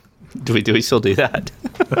Do we still do that?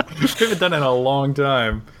 We haven't done it in a long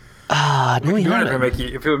time. No, we haven't.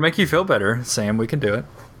 If it would make you feel better, Sam, we can do it.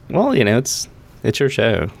 Well, it's your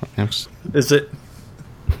show. Is it?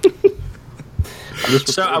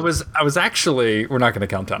 So I was actually, we're not going to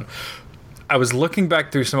count down. I was looking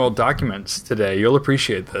back through some old documents today. You'll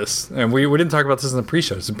appreciate this. And we didn't talk about this in the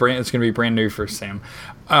pre-show. It's going to be brand new for Sam.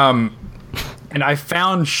 And I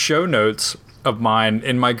found show notes of mine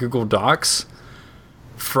in my Google Docs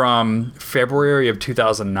from February of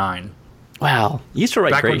 2009. Wow. You used to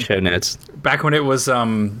write great show notes. Back when it was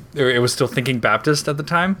still Thinking Baptist at the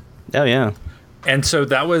time. Oh, yeah. And so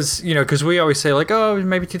that was, because we always say like, oh,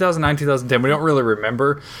 maybe 2009, 2010. We don't really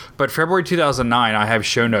remember. But February 2009, I have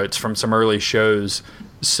show notes from some early shows.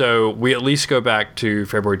 So we at least go back to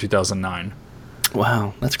February 2009.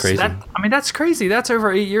 Wow, that's crazy. So that's crazy. That's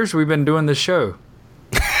over 8 years we've been doing this show.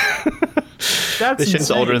 This shit's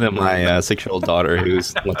older than my 6-year-old daughter,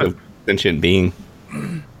 who's like a sentient being.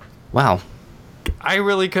 Wow. I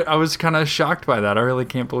was kind of shocked by that. I really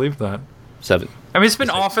can't believe that. 7. I mean, it's been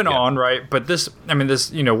off and on, right? But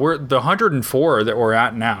we're the 104 that we're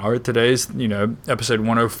at now, or today's, episode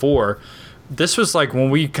 104. This was like when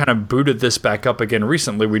we kind of booted this back up again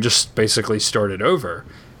recently. We just basically started over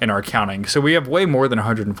in our counting. So we have way more than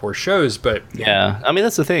 104 shows, but... Yeah, I mean,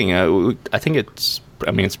 that's the thing. I think it's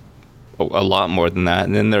a lot more than that.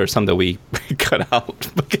 And then there are some that we cut out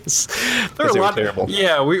because they were terrible.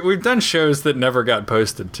 Yeah, we've done shows that never got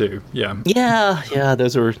posted too. Yeah. Yeah,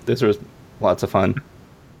 those were lots of fun.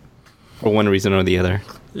 For one reason or the other.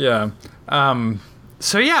 Yeah.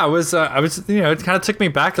 So yeah, I was, it kind of took me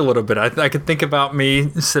back a little bit. I could think about me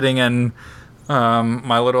sitting in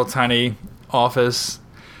my little tiny office,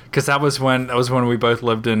 because that was when we both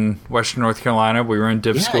lived in Western North Carolina. We were in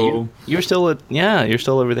div school. You're still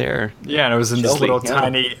over there. Yeah, and I was in this little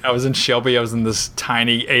tiny. I was in Shelby. I was in this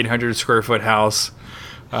tiny 800 square foot house.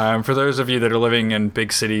 For those of you that are living in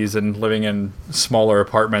big cities and living in smaller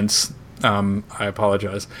apartments, I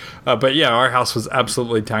apologize. But yeah, our house was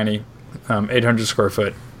absolutely tiny. 800 square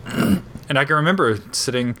foot, and I can remember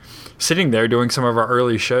sitting there doing some of our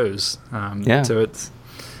early shows. So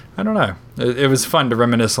I don't know. It was fun to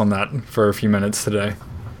reminisce on that for a few minutes today.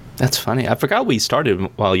 That's funny. I forgot we started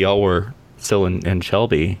while y'all were still in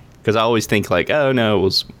Shelby, because I always think like, oh no, it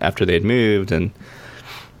was after they'd moved, and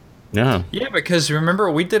no. Yeah, because remember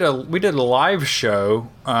we did a live show.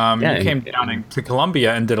 You came down to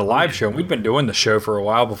Columbia and did a live show. We'd been doing the show for a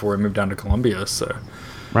while before we moved down to Columbia. So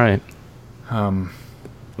right.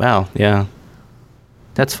 Wow. Yeah.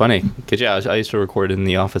 That's funny. Because I used to record in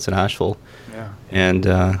the office in Asheville. Yeah. And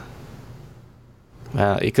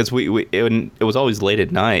because it was always late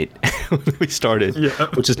at night when we started,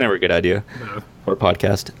 which is never a good idea for a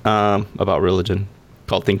podcast about religion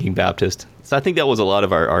called Thinking Baptist. So I think that was a lot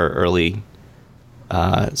of our early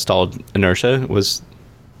stalled inertia. Was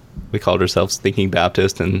we called ourselves Thinking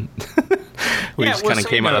Baptist, and we just kind of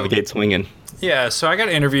came out of the gate swinging. Yeah, so I got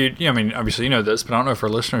interviewed, obviously you know this, but I don't know if our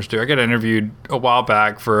listeners do. I got interviewed a while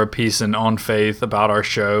back for a piece in On Faith about our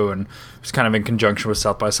show, and it was kind of in conjunction with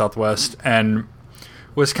South by Southwest, and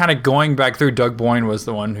was kind of going back through. Doug Boyne was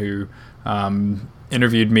the one who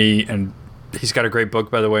interviewed me, and he's got a great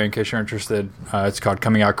book, by the way, in case you're interested. It's called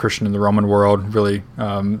Coming Out Christian in the Roman World. Really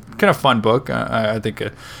kind of fun book. I think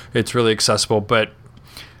it's really accessible, but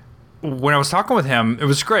when I was talking with him, it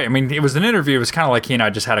was great. I mean, it was an interview. It was kind of like he and I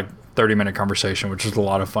just had a 30-minute conversation, which was a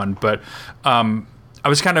lot of fun. But I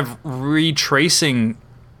was kind of retracing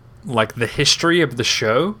like the history of the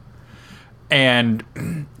show, and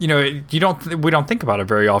we don't think about it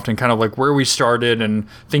very often. Kind of like where we started and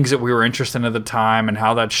things that we were interested in at the time and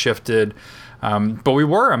how that shifted. But we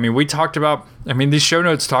were. I mean, we talked about. I mean, these show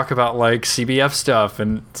notes talk about like CBF stuff,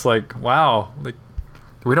 and it's like, wow, like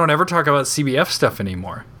we don't ever talk about CBF stuff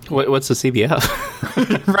anymore. What's the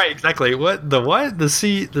CBF? Right, exactly. What? The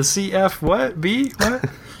CF what? B? What?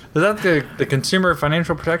 Is that the Consumer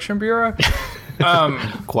Financial Protection Bureau?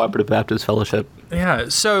 Cooperative Baptist Fellowship. Yeah.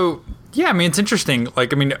 So, yeah, I mean, it's interesting.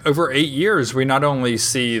 Like, I mean, over 8 years, we not only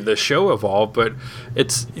see the show evolve, but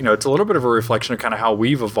it's a little bit of a reflection of kind of how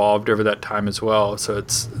we've evolved over that time as well. So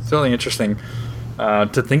it's really interesting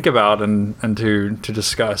to think about and to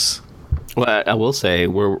discuss. Well, I will say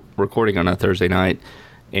we're recording on a Thursday night,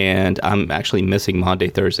 and I'm actually missing Monday,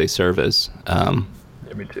 Thursday service. Yeah,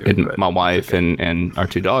 me too. And my wife and our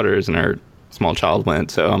 2 daughters and our small child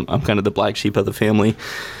went, so I'm kind of the black sheep of the family.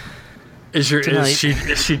 Is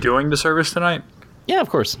she doing the service tonight? Yeah, of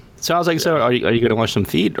course. So I was like, so are you going to watch some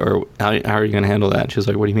feet, or how are you going to handle that? She was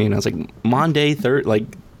like, what do you mean? I was like, Monday, like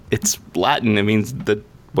it's Latin. It means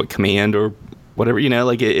what command or whatever,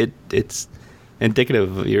 like it's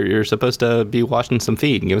indicative. You're supposed to be washing some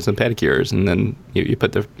feet and giving some pedicures, and then you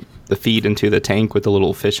put the feet into the tank with the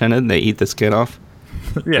little fish in it, and they eat the skin off.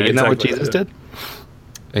 Yeah, isn't that what Jesus did?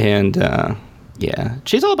 And yeah,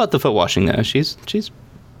 she's all about the foot washing though. It's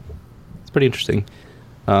pretty interesting.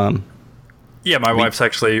 Yeah, my wife's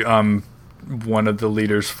actually one of the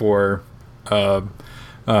leaders for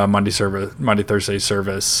Monday Thursday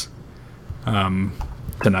service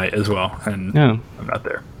tonight as well, and I'm not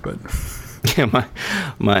there, but yeah, my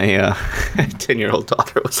 10-year-old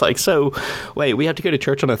daughter was like, "So, wait, we have to go to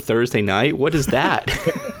church on a Thursday night? What is that?"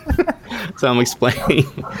 So I'm explaining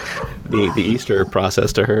the Easter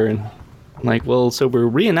process to her, and I'm like, "Well, so we're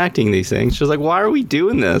reenacting these things." She's like, "Why are we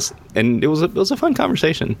doing this?" And it was a fun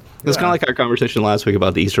conversation. It was kind of like our conversation last week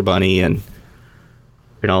about the Easter Bunny and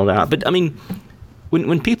all that. But I mean,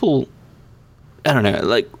 when people, I don't know,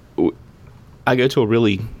 like I go to a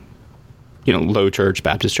really, low church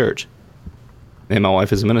Baptist church, and my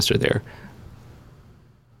wife is a minister there.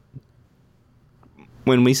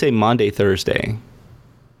 When we say Monday, Thursday,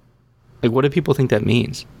 like, what do people think that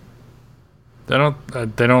means? They don't. I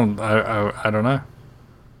don't know.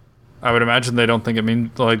 I would imagine they don't think it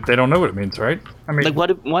means, like, they don't know what it means, right? I mean, like,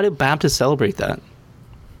 why do Baptists celebrate that?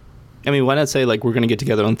 I mean, why not say, like, we're going to get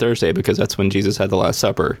together on Thursday because that's when Jesus had the Last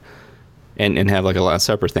Supper, and have like a Last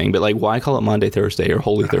Supper thing? But like, why call it Monday, Thursday, or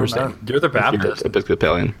Holy Thursday? You're the Baptist. You're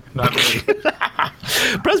Episcopalian. Not me.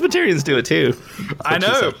 Presbyterians do it too. I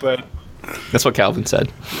know, but that's what Calvin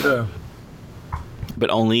said. Yeah. But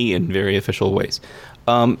only in very official ways.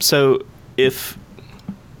 So if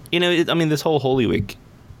this whole Holy Week,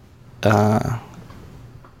 I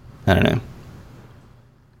don't know.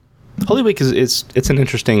 Holy Week it's an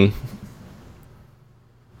interesting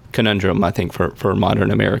conundrum, I think, for modern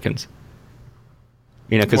Americans.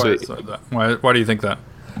 Because why do you think that?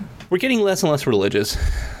 We're getting less and less religious,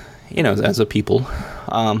 as a people,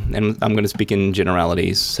 and I'm going to speak in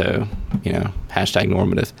generalities, so hashtag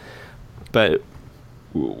normative. But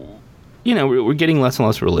we're getting less and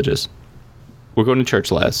less religious. We're going to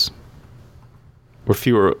church less. Or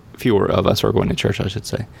fewer of us are going to church, I should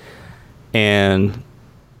say. And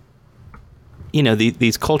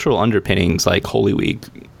these cultural underpinnings, like Holy Week,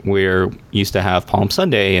 where you used to have Palm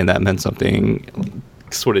Sunday, and that meant something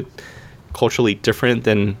sort of culturally different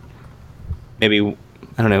than maybe,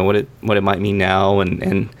 I don't know, what it might mean now.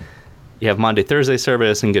 And you have Monday, Thursday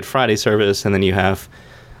service and Good Friday service, and then you have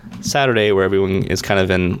Saturday where everyone is kind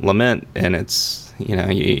of in lament, and it's,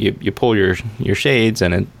 you pull your shades,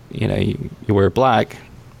 and you wear black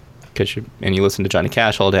and you listen to Johnny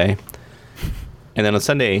Cash all day. And then on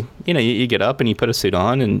Sunday, you get up and you put a suit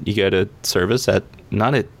on and you go to service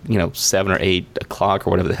not at 7 or 8 o'clock or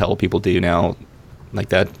whatever the hell people do now. Like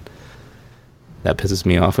that pisses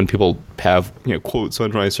me off when people have, quote,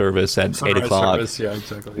 sunrise service at sunrise 8 o'clock service, yeah,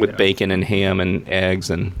 exactly, with bacon and ham and eggs.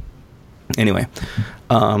 And anyway,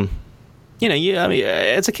 as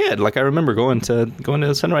a kid, like I remember going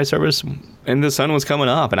to sunrise service and the sun was coming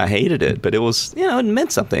up and I hated it, but it was, it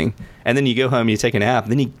meant something. And then you go home, you take a nap,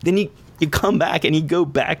 then you come back and you go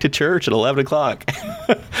back to church at 11 o'clock.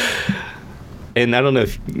 And I don't know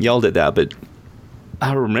if y'all did that, but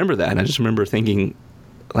I remember that. And I just remember thinking,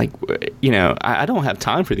 like, I don't have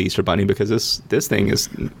time for the Easter Bunny because this thing is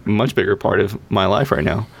a much bigger part of my life right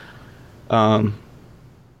now. I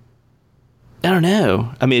don't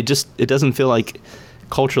know. I mean, it doesn't feel like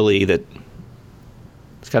culturally that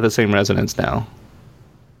it's got the same resonance now.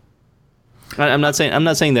 I'm not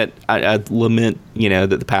saying that I lament, that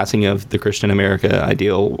the passing of the Christian America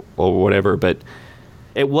ideal or whatever, but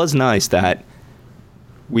it was nice that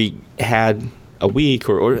we had a week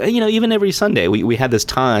or even every Sunday we had this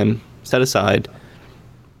time set aside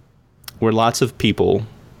where lots of people,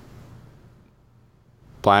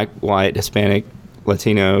 black, white, Hispanic,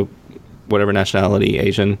 Latino, whatever nationality,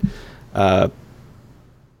 Asian,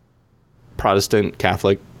 Protestant,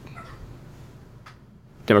 Catholic,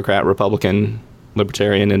 Democrat, Republican,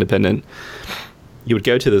 Libertarian, Independent, you would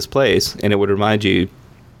go to this place and it would remind you,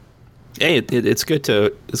 hey, it's good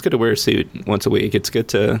to wear a suit once a week. It's good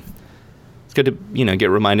to get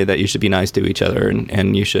reminded that you should be nice to each other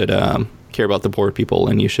and you should care about the poor people,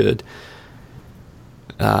 and you should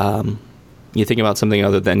you think about something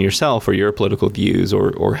other than yourself or your political views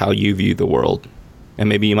or how you view the world, and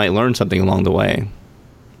maybe you might learn something along the way.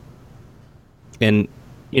 And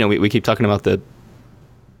we keep talking about the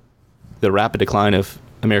rapid decline of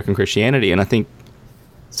American Christianity, and I think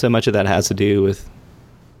so much of that has to do with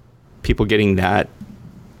people getting that,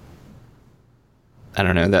 I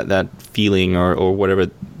don't know, that feeling or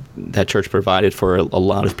whatever that church provided for a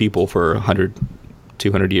lot of people for 100,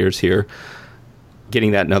 200 years here,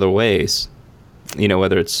 getting that in other ways.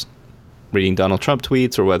 whether it's reading Donald Trump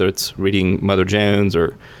tweets or whether it's reading Mother Jones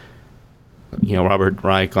or, Robert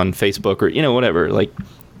Reich on Facebook or, whatever. Like,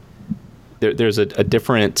 there's a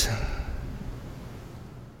different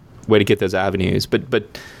way to get those avenues.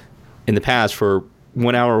 But in the past, for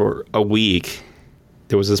 1 hour a week,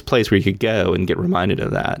 there was this place where you could go and get reminded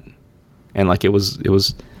of that. And like, it was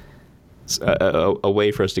a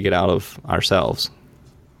way for us to get out of ourselves.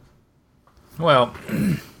 Well,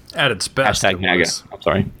 at its best. Hashtag MAGA. I'm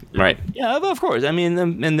sorry. Yeah. Right. Yeah, of course. I mean,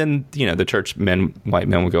 and then, the church white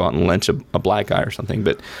men would go out and lynch a black guy or something.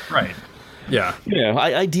 But right. Yeah.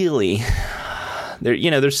 Ideally,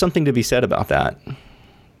 there's something to be said about that.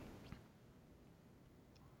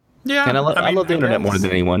 Yeah. And I love the internet more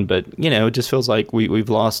than anyone, but it just feels like we've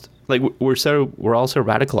lost, like we're all so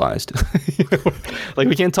radicalized. Like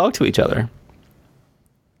we can't talk to each other.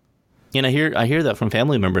 And I hear that from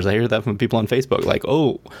family members. I hear that from people on Facebook, like,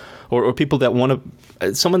 or people that want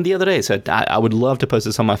to. Someone the other day said, I would love to post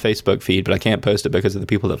this on my Facebook feed, but I can't post it because of the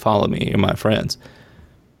people that follow me and my friends.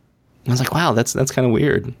 I was like, wow, that's kind of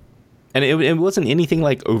weird. And it wasn't anything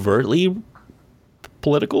like overtly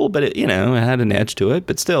political, but it had an edge to it.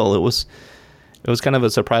 But still, it was kind of a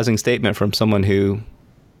surprising statement from someone who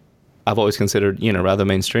I've always considered, rather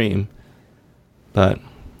mainstream. But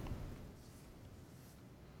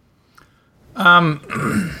I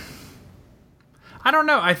don't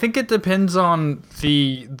know. I think it depends on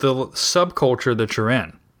the subculture that you're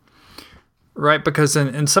in, right? Because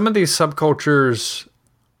in some of these subcultures,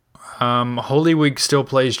 Holy Week still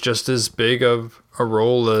plays just as big of a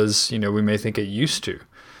role as we may think it used to.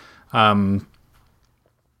 I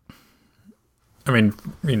mean,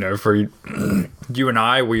 for you and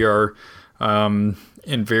I, we are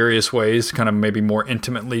in various ways kind of maybe more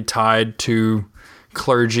intimately tied to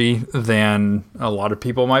clergy than a lot of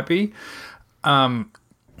people might be.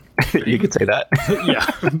 You could say that. Yeah,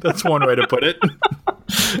 that's one way to put it.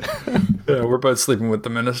 Yeah, we're both sleeping with the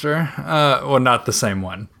minister. Well, not the same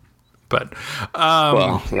one, but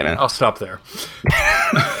I'll stop there.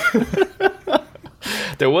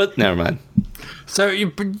 There was never mind. So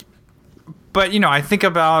I think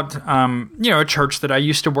about a church that I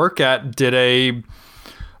used to work at did a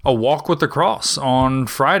walk with the cross on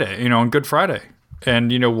Friday, on Good Friday.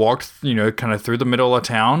 And, walked, kind of through the middle of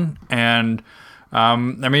town. And, for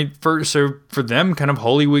them, kind of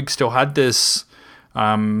Holy Week still had this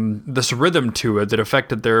rhythm to it that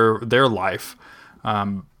affected their life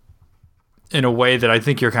in a way that I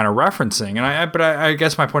think you're kind of referencing. And I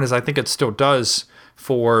guess my point is I think it still does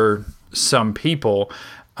for some people.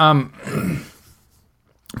 But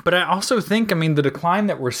I also think, the decline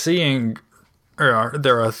that we're seeing, there are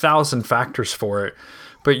 1,000 factors for it.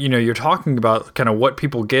 But, you're talking about kind of what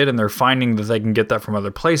people get and they're finding that they can get that from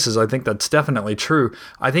other places. I think that's definitely true.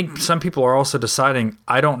 I think some people are also deciding,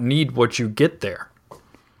 I don't need what you get there.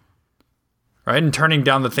 Right? And turning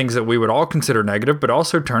down the things that we would all consider negative, but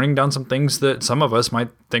also turning down some things that some of us might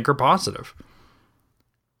think are positive.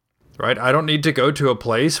 Right? I don't need to go to a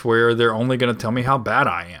place where they're only going to tell me how bad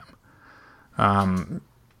I am.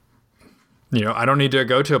 I don't need to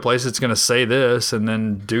go to a place that's going to say this and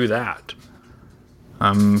then do that.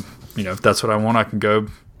 If that's what I want, I can go,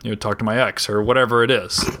 talk to my ex or whatever it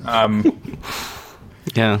is.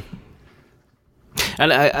 Yeah.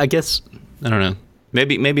 And I guess, I don't know,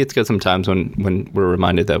 maybe it's good sometimes when we're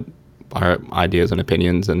reminded that our ideas and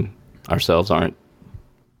opinions and ourselves aren't,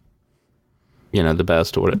 the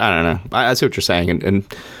best or what, I don't know. I see what you're saying. And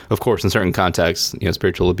of course, in certain contexts,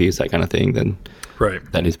 spiritual abuse, that kind of thing, then right.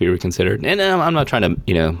 That needs to be reconsidered. And I'm not trying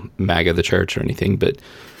to, MAGA the church or anything, but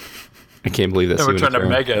I can't believe this. We're trying to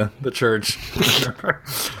mega the church.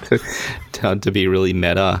 to be really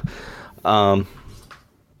meta. But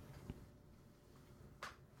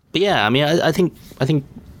yeah, I think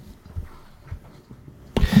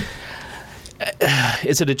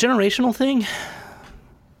is it a generational thing?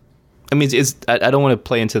 I don't want to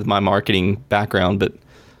play into my marketing background, but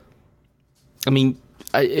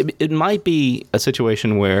it might be a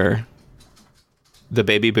situation where the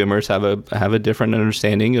baby boomers have a different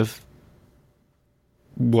understanding of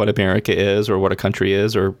what America is or what a country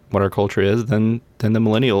is or what our culture is than the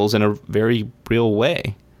millennials in a very real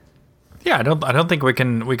way. Yeah, I don't think we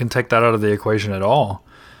can take that out of the equation at all.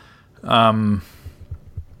 But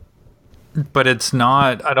it's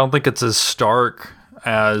not, I don't think it's as stark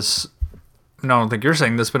as, no, I don't think you're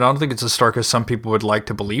saying this, but I don't think it's as stark as some people would like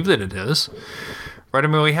to believe that it is. Right?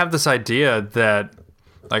 We have this idea that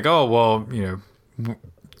like, oh, well,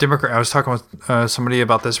 Democrat. I was talking with somebody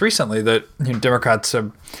about this recently that Democrats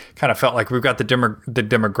have kind of felt like we've got the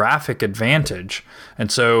demographic advantage,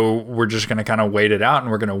 and so we're just going to kind of wait it out and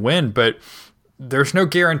we're going to win. But there's no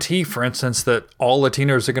guarantee, for instance, that all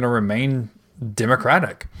Latinos are going to remain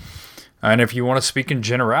Democratic. And if you want to speak in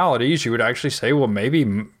generalities, you would actually say, well, maybe,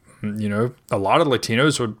 a lot of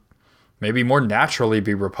Latinos would maybe more naturally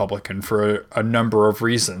be Republican for a number of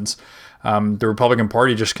reasons. The Republican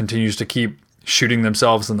Party just continues to keep shooting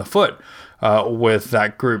themselves in the foot with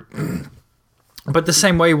that group. But the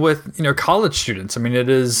same way with, college students. I mean, it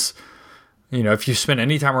is, if you spend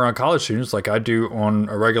any time around college students like I do on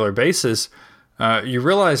a regular basis, you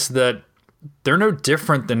realize that they're no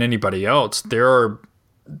different than anybody else. There are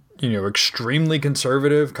extremely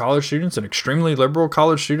conservative college students and extremely liberal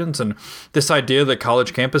college students. And this idea that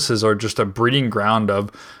college campuses are just a breeding ground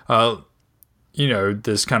of,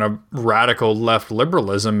 this kind of radical left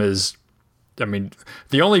liberalism is,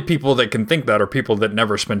 the only people that can think that are people that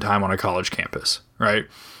never spend time on a college campus, right?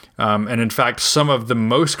 And in fact, some of the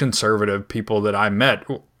most conservative people that I have met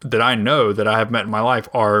in my life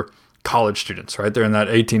are college students, right? They're in that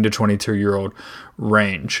 18 to 22-year-old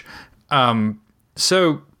range.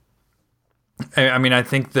 So, I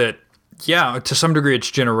think that, to some degree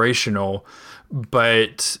it's generational,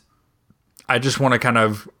 but I just want to kind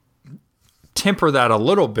of temper that a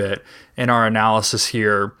little bit in our analysis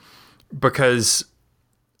here, because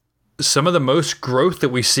some of the most growth that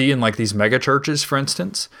we see in like these mega churches, for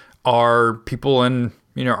instance, are people in,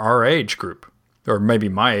 our age group, or maybe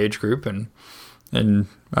my age group. And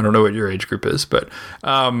I don't know what your age group is, but,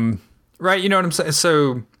 right. You know what I'm saying?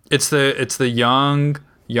 So it's the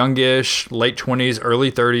youngish, late 20s,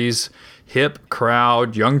 early 30s, hip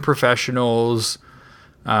crowd, young professionals,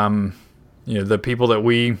 the people that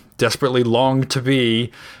we desperately long to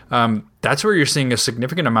be. That's where you're seeing a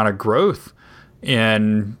significant amount of growth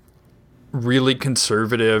in really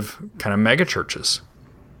conservative kind of mega churches.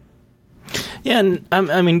 Yeah, and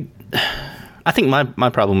I think my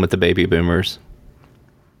problem with the baby boomers,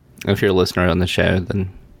 if you're a listener on the show,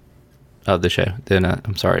 then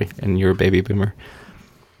I'm sorry, and you're a baby boomer.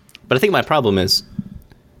 But I think my problem is,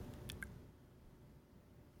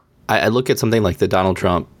 I look at something like the Donald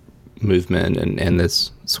Trump movement and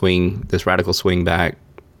this radical swing back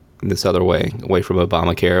this other way, away from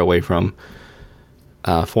Obamacare, away from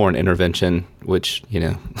foreign intervention, which,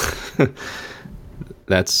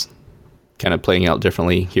 that's kind of playing out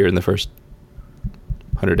differently here in the first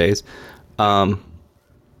 100 days. The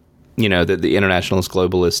internationalist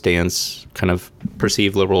globalist stance, kind of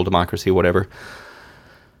perceived liberal democracy, whatever.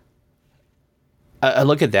 I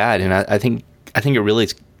look at that, and I think it really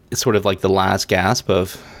is sort of like the last gasp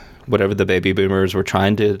of whatever the baby boomers were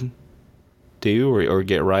trying to do or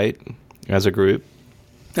get right as a group.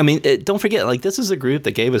 Don't forget, like, this is a group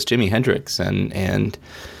that gave us Jimi Hendrix and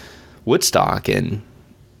Woodstock and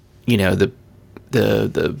the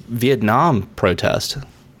Vietnam protest.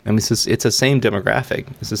 It's the same demographic.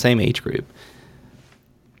 It's the same age group.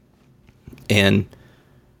 And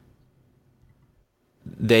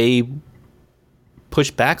they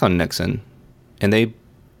pushed back on Nixon, and they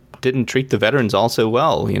didn't treat the veterans all so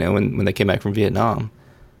well, when they came back from Vietnam.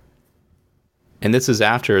 And this is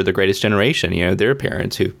after the Greatest Generation, their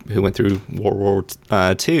parents who went through World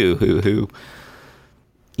War II, who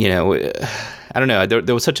I don't know,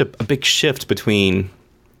 there was such a big shift between,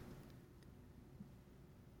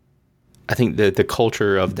 I think, the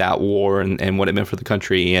culture of that war and what it meant for the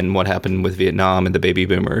country and what happened with Vietnam and the baby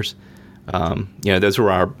boomers. Those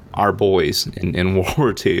were our boys in World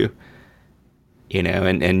War II.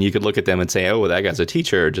 And you could look at them and say, oh, well, that guy's a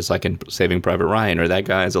teacher, just like in Saving Private Ryan, or that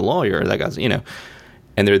guy's a lawyer, or that guy's, and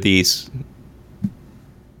they're these,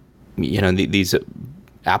 these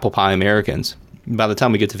apple pie Americans. By the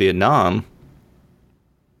time we get to Vietnam,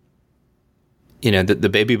 the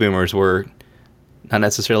baby boomers were not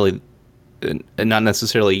necessarily,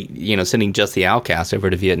 sending just the outcast over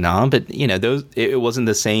to Vietnam, but, it wasn't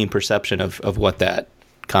the same perception of what that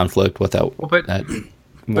conflict,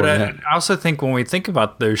 But I also think when we think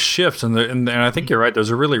about those shifts, and I think you're right, those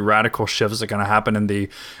are really radical shifts that are going to happen in the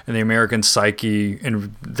American psyche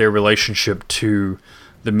and their relationship to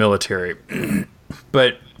the military.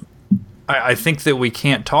 But I think that we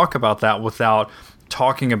can't talk about that without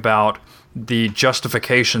talking about the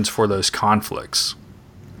justifications for those conflicts.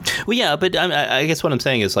 Well, yeah, but I guess what I'm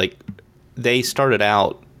saying is, like, they started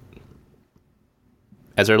out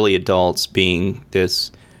as early adults being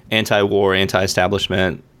this anti-war,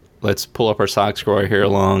 anti-establishment, let's pull up our socks, grow our hair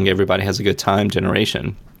long, everybody has a good time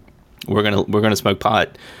generation. We're gonna smoke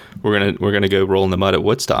pot. We're gonna go roll in the mud at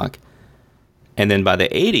Woodstock. And then by the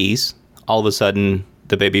 80s, all of a sudden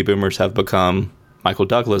the baby boomers have become Michael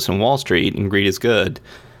Douglas in Wall Street and Greed is Good.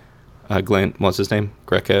 Glenn, what's his name?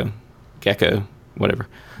 Gecko, whatever.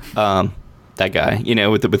 That that guy,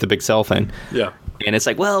 with the big cell phone. Yeah. And it's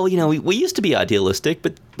like, well, we used to be idealistic,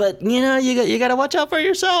 but you got to watch out for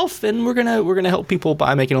yourself, and we're gonna help people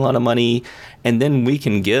by making a lot of money, and then we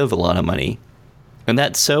can give a lot of money, and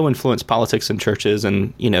that so influenced politics and churches,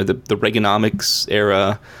 and the Reaganomics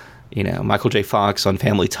era, Michael J. Fox on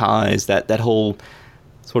Family Ties, that whole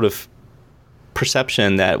sort of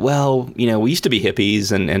perception that, well, we used to be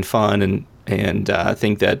hippies and fun and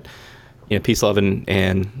think that peace, love,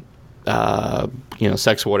 and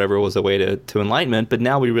sex or whatever was a way to enlightenment, but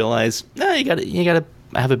now we realize, no, you gotta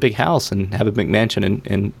have a big house and have a big mansion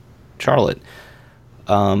in Charlotte.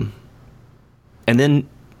 And then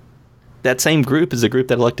that same group is the group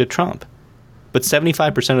that elected Trump. But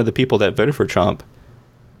 75% of the people that voted for Trump,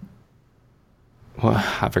 well,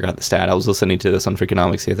 I forgot the stat. I was listening to this on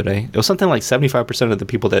Freakonomics the other day. It was something like 75% of the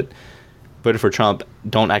people that voted for Trump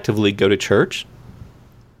don't actively go to church.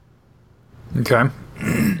 Okay.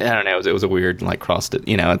 I don't know. It was a weird, like, crossed it.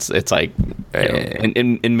 It's like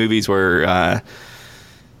in movies where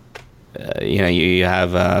you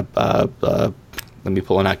have let me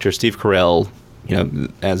pull an actor, Steve Carell,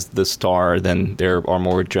 as the star. Then there are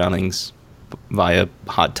more drownings via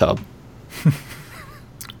hot tub.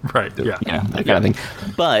 Right. Yeah. That kind of thing.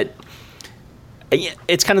 But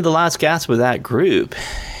it's kind of the last gasp with that group,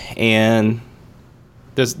 and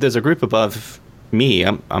there's a group above me.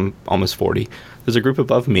 I'm almost 40. There's a group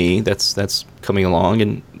above me that's coming along,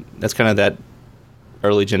 and that's kind of that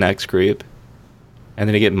early Gen X group. And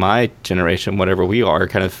then to get my generation, whatever we are,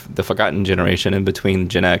 kind of the forgotten generation in between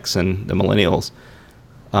Gen X and the millennials.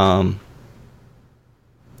 And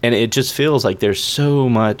it just feels like there's so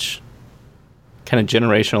much kind of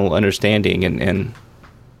generational understanding and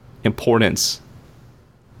importance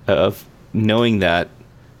of knowing that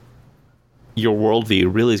your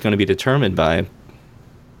worldview really is going to be determined by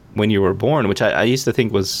when you were born, which I used to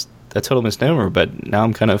think was a total misnomer, but now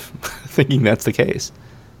I'm kind of thinking that's the case.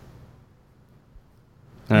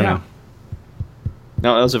 I don't know.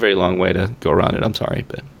 No, that was a very long way to go around it. I'm sorry,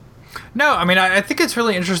 but... No, I mean, I think it's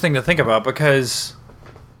really interesting to think about because,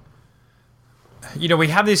 we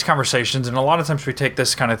have these conversations, and a lot of times we take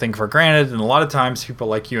this kind of thing for granted, and a lot of times people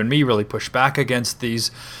like you and me really push back against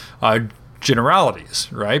these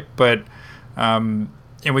generalities, right? But, and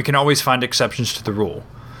we can always find exceptions to the rule.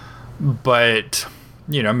 But,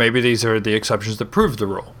 maybe these are the exceptions that prove the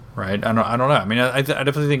rule, right? I don't know. I mean, I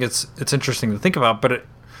definitely think it's interesting to think about, but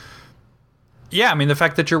the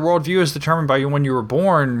fact that your worldview is determined by when you were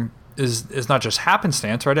born is not just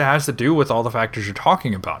happenstance, right? It has to do with all the factors you're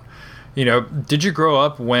talking about. Did you grow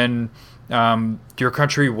up when your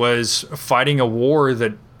country was fighting a war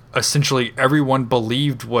that essentially everyone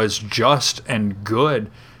believed was just and good?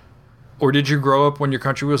 Or did you grow up when your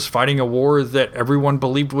country was fighting a war that everyone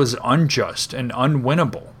believed was unjust and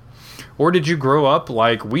unwinnable? Or did you grow up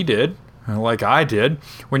like we did, like I did,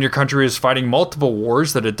 when your country is fighting multiple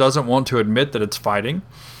wars that it doesn't want to admit that it's fighting,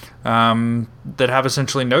 that have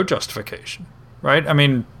essentially no justification, right? I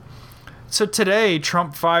mean, so today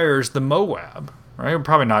Trump fires the Moab, right?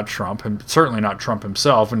 Probably not Trump, and certainly not Trump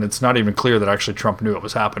himself, and it's not even clear that actually Trump knew it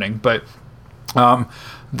was happening. But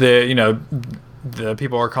the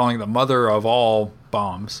people are calling it the mother of all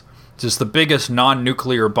bombs, just the biggest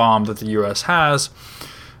non-nuclear bomb that the U.S. has,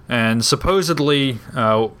 and supposedly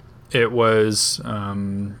it was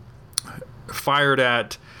fired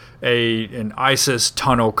at an ISIS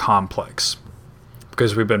tunnel complex.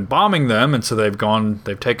 Because we've been bombing them, and so they've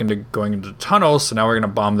taken to going into tunnels, so now we're going to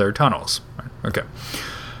bomb their tunnels. Right? Okay.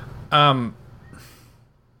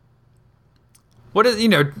 What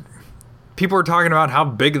is, people are talking about how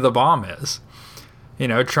big the bomb is.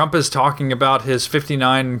 Trump is talking about his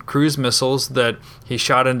 59 cruise missiles that he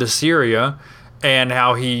shot into Syria and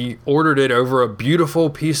how he ordered it over a beautiful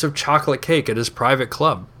piece of chocolate cake at his private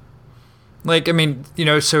club. Like, I mean,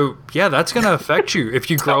 so, yeah, that's going to affect you if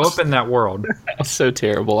you grow up in that world. That's so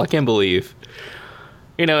terrible. I can't believe.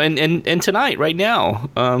 And tonight, right now,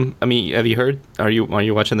 have you heard? Are you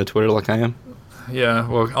watching the Twitter like I am? Yeah,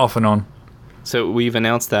 well, off and on. So we've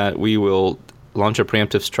announced that we will launch a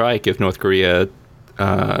preemptive strike if North Korea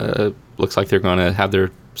looks like they're going to have their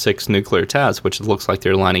 6 nuclear tests, which it looks like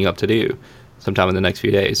they're lining up to do sometime in the next few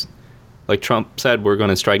days. Like Trump said, we're going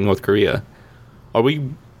to strike North Korea.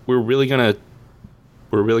 We're really gonna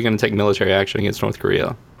take military action against North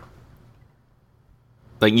Korea.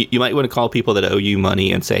 Like you might want to call people that owe you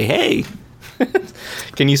money and say, "Hey,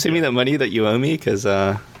 can you send me that money that you owe me?" Because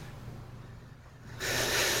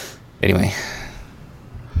anyway,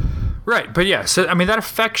 right. But yeah, so I mean that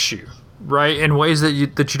affects you, right, in ways that you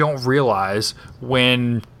don't realize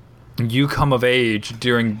when you come of age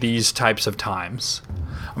during these types of times.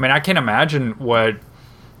 I mean, I can't imagine what,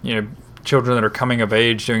 children that are coming of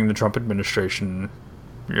age during the Trump administration,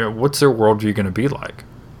 what's their worldview going to be like?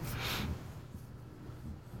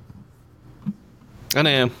 I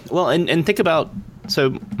know. Well, and think about,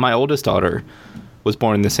 so my oldest daughter was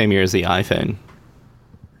born in the same year as the iPhone.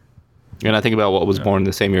 And I think about what was born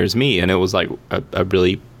the same year as me, and it was like a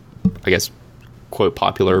really, I guess, quote,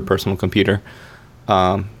 popular personal computer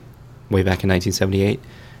way back in 1978.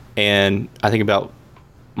 And I think about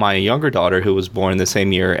my younger daughter who was born the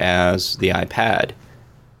same year as the iPad.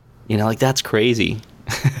 Like, that's crazy.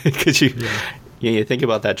 Because you think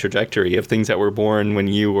about that trajectory of things that were born when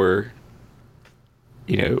you were,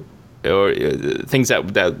 or things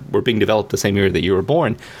that were being developed the same year that you were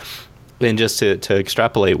born. And just to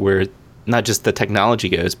extrapolate where not just the technology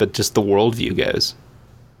goes, but just the worldview goes.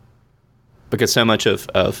 Because so much of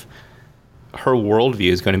her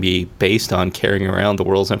worldview is going to be based on carrying around the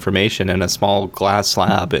world's information in a small glass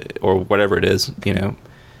slab or whatever it is,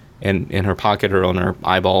 in her pocket or on her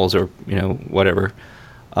eyeballs or, whatever.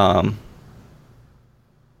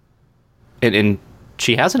 And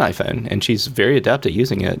she has an iPhone and she's very adept at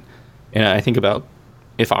using it. And I think about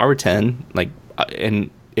if I were 10, like,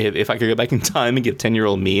 and if I could go back in time and give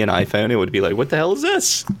 10-year-old me an iPhone, it would be like, what the hell is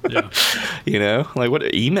this? Yeah. Like,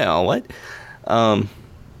 what, email? What? And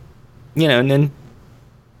then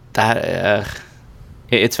that,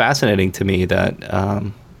 it's fascinating to me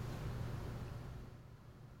that,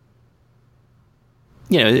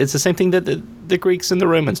 it's the same thing that the Greeks and the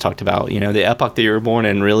Romans talked about. The epoch that you were born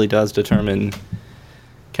in really does determine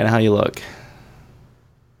kind of how you look.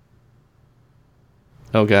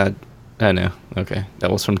 Oh, God. I know. Okay.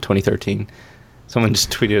 That was from 2013. Someone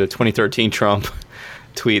just tweeted a 2013 Trump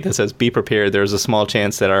tweet that says, "Be prepared. There's a small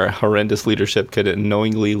chance that our horrendous leadership could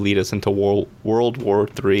unknowingly lead us into World War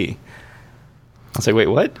III." I was like, wait,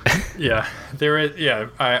 what? Yeah, there is. Yeah,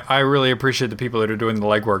 I really appreciate the people that are doing the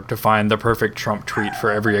legwork to find the perfect Trump tweet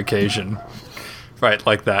for every occasion. Right,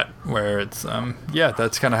 like that, where it's,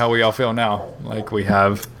 that's kind of how we all feel now. Like we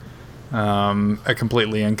have a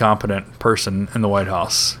completely incompetent person in the White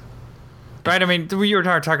House. Right, I mean, we were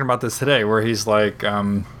talking about this today, where he's like,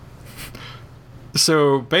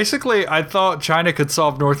 so basically, I thought China could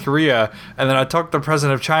solve North Korea, and then I talked to the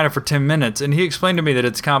president of China for 10 minutes, and he explained to me that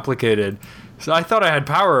it's complicated. So I thought I had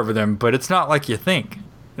power over them, but it's not like you think.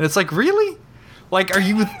 And it's like, really? Like, are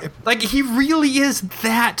you... Like, he really is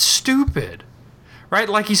that stupid. Right?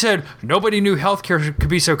 Like he said, nobody knew healthcare could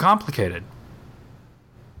be so complicated.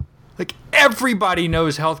 Like, everybody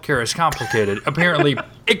knows healthcare is complicated, apparently,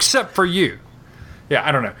 except for you. Yeah,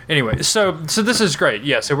 I don't know. Anyway, so this is great.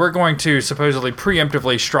 Yeah, so we're going to supposedly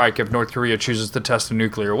preemptively strike if North Korea chooses to test a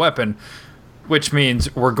nuclear weapon, which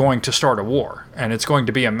means we're going to start a war, and it's going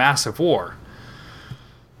to be a massive war.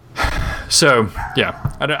 So,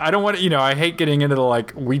 yeah, I don't want to, I hate getting into the,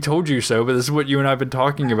 like, we told you so, but this is what you and I have been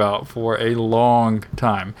talking about for a long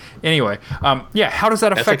time. Anyway, how does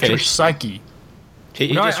that affect your psyche?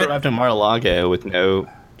 He just arrived in Mar-a-Lago with no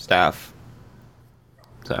staff.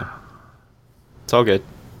 So, it's all good.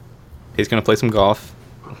 He's going to play some golf.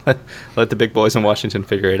 Let the big boys in Washington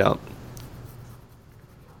figure it out.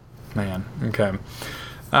 Man, okay.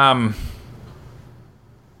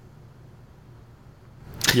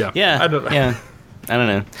 Yeah. I don't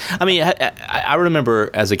know. I mean, I remember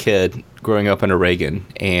as a kid growing up under Reagan,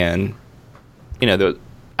 and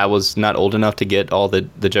I was not old enough to get all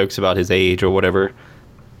the jokes about his age or whatever,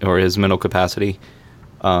 or his mental capacity.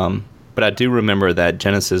 But I do remember that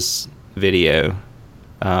Genesis video.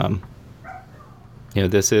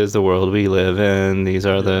 This is the world we live in. These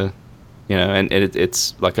are the, and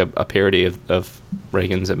it's like a parody of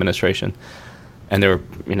Reagan's administration, and there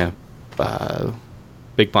were,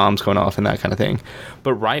 big bombs going off and that kind of thing.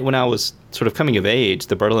 But right when I was sort of coming of age,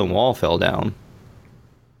 the Berlin Wall fell down.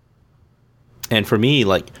 And for me,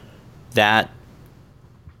 like, that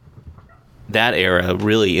era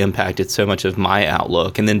really impacted so much of my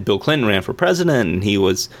outlook. And then Bill Clinton ran for president, and he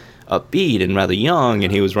was upbeat and rather young,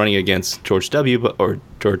 and he was running against George H.W.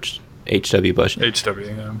 Bush. H.W.,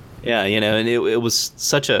 yeah. Yeah, and it was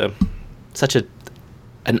such an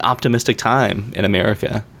optimistic time in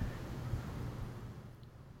America.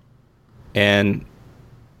 And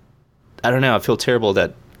I don't know, I feel terrible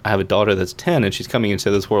that I have a daughter that's 10 and she's coming into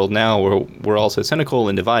this world now where we're all so cynical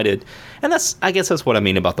and divided. And I guess that's what I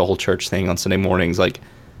mean about the whole church thing on Sunday mornings. Like,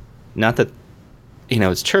 not that,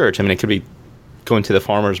 it's church. I mean, it could be going to the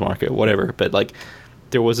farmer's market, whatever. But, like,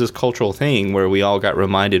 there was this cultural thing where we all got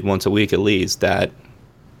reminded once a week at least that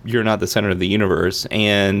you're not the center of the universe.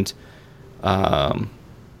 And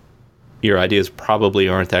your ideas probably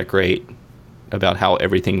aren't that great about how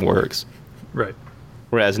everything works. Right.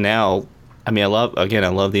 Whereas now, I mean, I love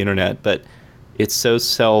the internet, but it's so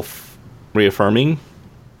self-reaffirming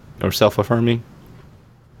or self-affirming.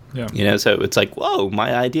 Yeah. You know, so it's like, whoa,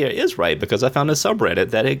 my idea is right because I found a subreddit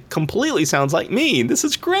that it completely sounds like me. This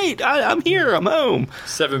is great. I'm here. I'm home.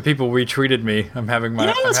 7 people retweeted me. I'm having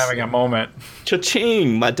a moment.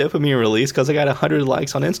 Cha-ching! My dopamine release because I got 100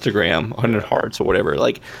 likes on Instagram, 100 hearts or whatever.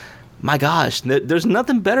 Like, my gosh, there's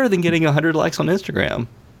nothing better than getting 100 likes on Instagram.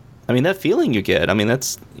 I mean, that feeling you get. I mean,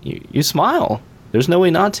 that's you smile. There's no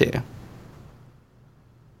way not to.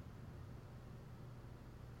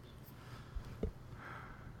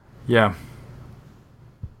 Yeah.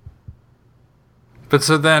 But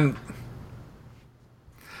so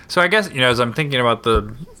I guess, you know, as I'm thinking about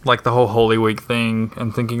the whole Holy Week thing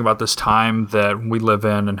and thinking about this time that we live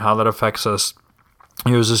in and how that affects us,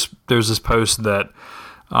 there's this post that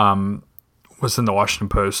was in the Washington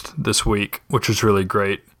Post this week, which was really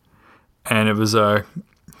great. And it was a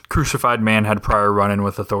crucified man had prior run-in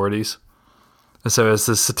with authorities. And so it's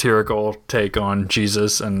this satirical take on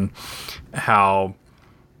Jesus and how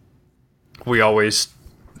we always,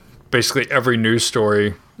 basically every news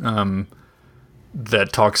story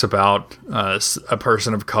that talks about a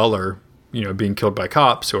person of color, you know, being killed by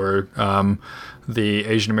cops, or the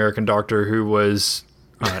Asian American doctor who was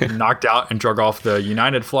knocked out and drug off the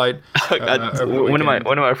United flight. One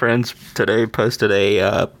of my friends today posted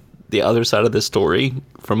the other side of the story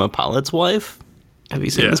from a pilot's wife. Have you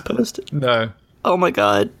seen this post? No. Oh my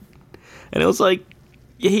God! And it was like,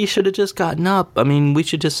 he should have just gotten up. I mean, we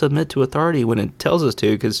should just submit to authority when it tells us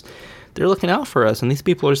to, because they're looking out for us, and these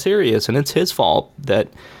people are serious, and it's his fault that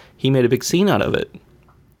he made a big scene out of it.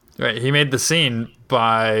 Right. He made the scene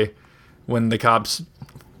by when the cops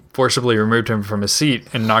forcibly removed him from his seat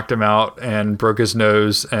and knocked him out and broke his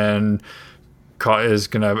nose and is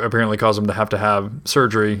going to apparently cause him to have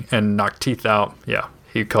surgery and knock teeth out. Yeah,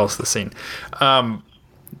 he caused the scene.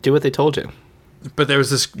 Do what they told you. But there was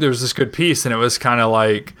this good piece, and it was kind of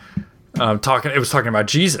like talking about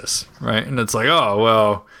Jesus, right? And it's like, oh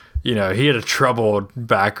well, you know, he had a troubled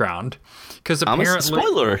background because apparently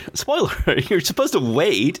spoiler, you're supposed to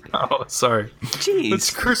wait. Oh, sorry. Jeez, it's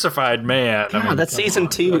crucified man. God, I mean, that's season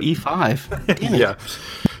 2, E5. Damn it. Yeah.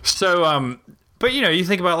 So, but you know, you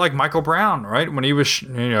think about like Michael Brown, right? When he was,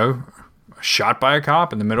 shot by a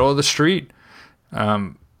cop in the middle of the street.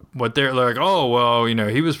 What they're like, oh, well, you know,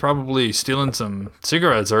 he was probably stealing some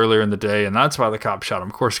cigarettes earlier in the day, and that's why the cop shot him.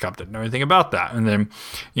 Of course, the cop didn't know anything about that. And then,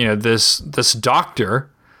 you know, this doctor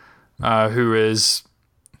who is,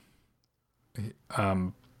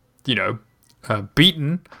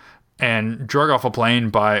 beaten and drug off a plane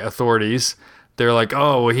by authorities. They're like,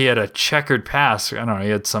 oh, well, he had a checkered past. I don't know, he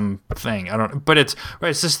had some thing. I don't know. But it's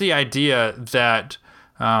just the idea that,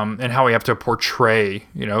 and how we have to portray,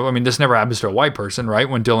 you know, I mean, this never happens to a white person, right?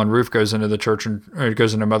 When Dylan Roof goes into the church or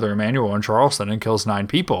goes into Mother Emanuel in Charleston and kills 9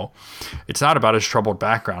 people, it's not about his troubled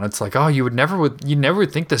background. It's like, oh, you never would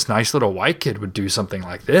think this nice little white kid would do something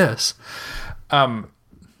like this.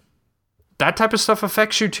 That type of stuff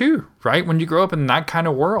affects you too, right? When you grow up in that kind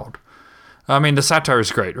of world. I mean, the satire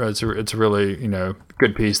is great, right? It's a really, you know,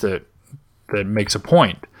 good piece that makes a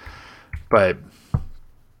point, but.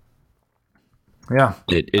 Yeah,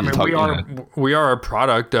 we are a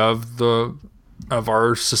product of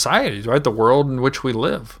our societies, right? The world in which we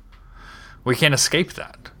live. We can't escape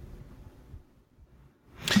that.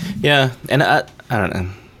 Yeah, and I don't know.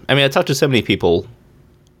 I mean, I talked to so many people.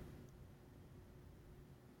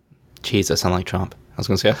 Jeez, I sound like Trump. I was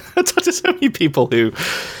going to say I talked to so many people who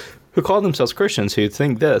call themselves Christians who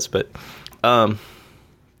think this, but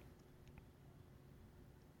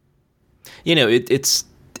you know, it's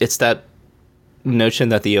that notion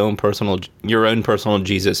that your own personal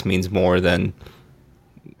Jesus means more than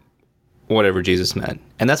whatever Jesus meant,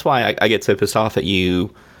 and that's why I get so pissed off at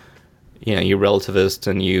you relativists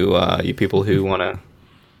and you people who want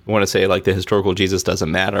to say like the historical Jesus doesn't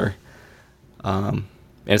matter, and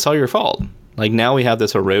it's all your fault. Like now we have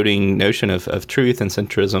this eroding notion of truth and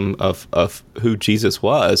centrism of who Jesus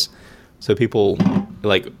was, so people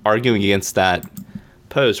like arguing against that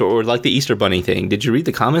post or like the Easter Bunny thing. Did you read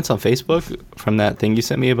the comments on Facebook from that thing you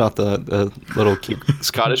sent me about the little cute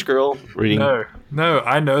Scottish girl reading? No,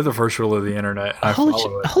 I know the first rule of the internet.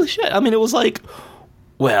 Holy shit! I mean, it was like,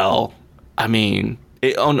 well, I mean,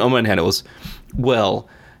 on one hand, it was, well,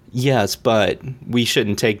 yes, but we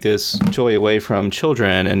shouldn't take this joy away from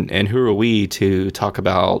children, and who are we to talk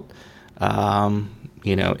about,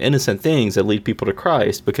 innocent things that lead people to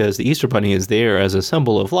Christ, because the Easter Bunny is there as a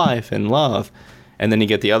symbol of life and love. And then you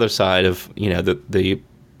get the other side of, you know, the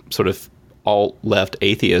sort of alt-left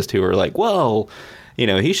atheists who are like, well,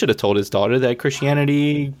 he should have told his daughter that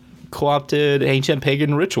Christianity co-opted ancient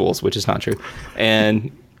pagan rituals, which is not true.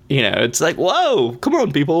 And, it's like, whoa, come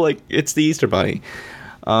on, people. Like, it's the Easter Bunny.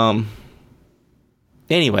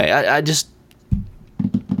 Anyway, I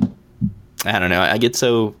don't know. I get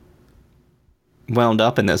so wound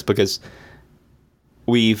up in this because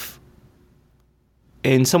we've,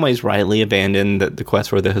 in some ways, rightly abandoned the quest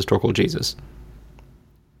for the historical Jesus.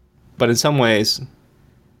 But in some ways,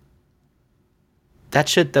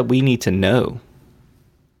 that's shit that we need to know.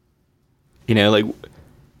 Like,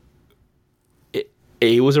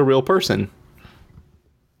 he was a real person.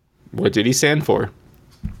 What did he stand for?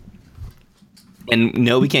 And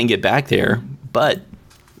no, we can't get back there, but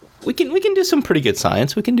we can do some pretty good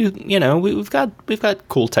science. We can do, we've got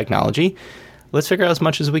cool technology. Let's figure out as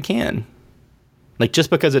much as we can. Like, just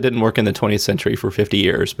because it didn't work in the 20th century for 50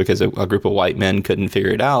 years because a group of white men couldn't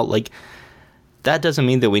figure it out, like, that doesn't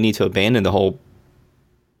mean that we need to abandon the whole,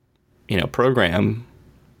 program.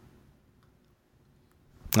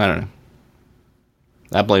 I don't know.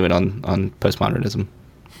 I blame it on postmodernism.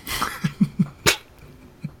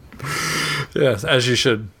 Yes, as you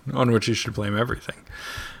should, on which you should blame everything.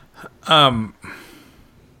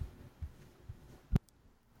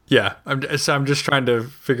 Yeah, I'm just trying to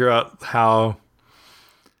figure out how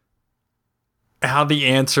the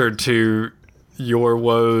answer to your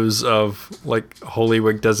woes of, like, Holy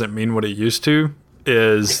Week doesn't mean what it used to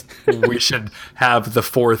is we should have the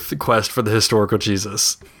fourth quest for the historical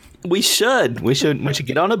Jesus. We should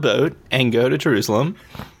get on a boat and go to Jerusalem.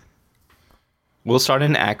 We'll start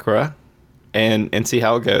in Accra and see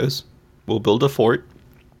how it goes. We'll build a fort.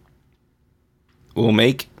 We'll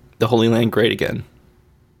make the Holy Land great again.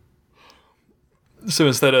 So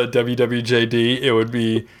instead of WWJD, it would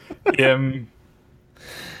be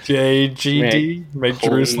MJGD, make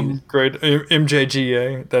Jerusalem great.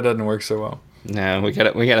 MJGA. That doesn't work so well. No, we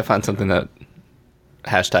gotta find something that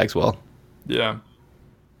hashtags well. Yeah.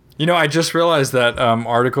 I just realized that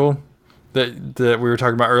article that we were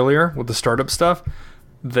talking about earlier with the startup stuff,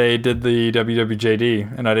 they did the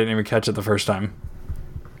WWJD, and I didn't even catch it the first time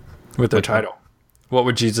with their title. What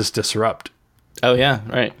would Jesus disrupt? Oh, yeah,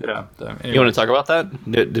 right. Yeah. Anyway. You want to talk about that?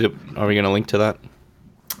 Are we going to link to that?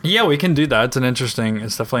 Yeah, we can do that.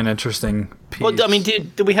 It's definitely an interesting piece. Well, I mean,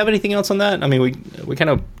 did we have anything else on that? I mean, we kind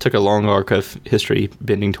of took a long arc of history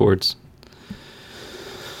bending towards,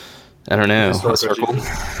 I don't know, a circle.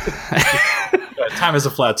 Time is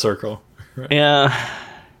a flat circle. Right? Yeah.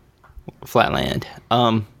 Flatland.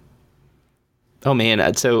 Oh,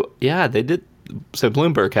 man. So, yeah, they did. So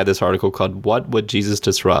Bloomberg had this article called What Would Jesus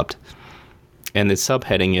Disrupt? And the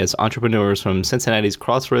subheading is Entrepreneurs from Cincinnati's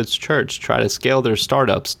Crossroads Church try to scale their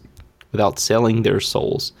startups without selling their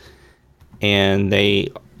souls. And they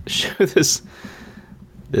show this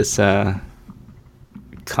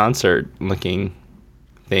concert looking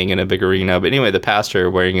thing in a big arena. But anyway, the pastor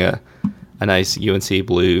wearing a nice UNC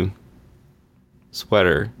blue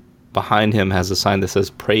sweater. Behind him has a sign that says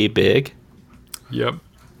Pray Big. Yep.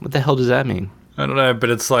 What the hell does that mean? I don't know, but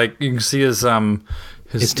it's like you can see his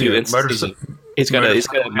motorcycle. He's got a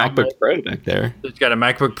MacBook Pro back there. He's got a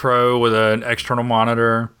MacBook Pro with an external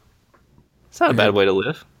monitor. It's not a bad way to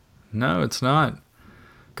live. No, it's not.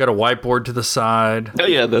 Got a whiteboard to the side. Oh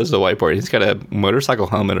yeah, there's the whiteboard. He's got a motorcycle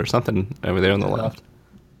helmet or something over there on the left.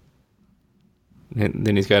 And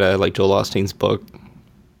then he's got Joel Osteen's book.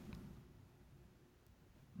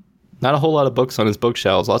 Not a whole lot of books on his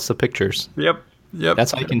bookshelves. Lots of pictures. Yep.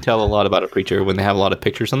 That's how you can tell a lot about a preacher, when they have a lot of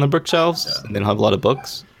pictures on the bookshelves and they don't have a lot of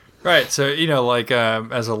books. Right. So,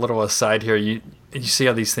 as a little aside here, you see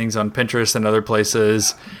all these things on Pinterest and other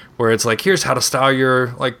places where it's like, here's how to style your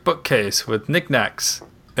bookcase with knickknacks.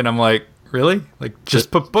 And I'm like, really?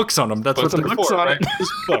 Just put books on them. That's what they're for, right?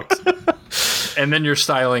 Just books. And then your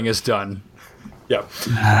styling is done. Yeah.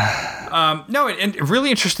 No, and a really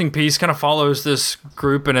interesting piece kind of follows this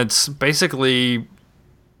group, and it's basically,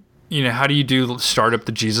 how do you do startup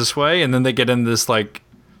the Jesus way? And then they get in this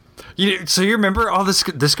so you remember all this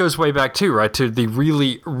goes way back too, right? To the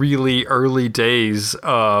really, really early days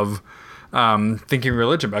of thinking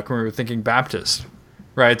religion, back when we were thinking Baptist,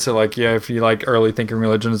 right? So if you like early thinking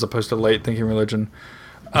religion as opposed to late thinking religion,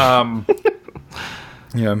 maybe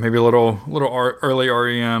a little early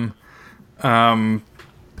REM.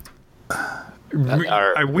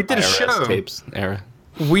 We did a show. Tapes era.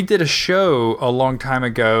 We did a show a long time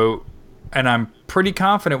ago, and I'm pretty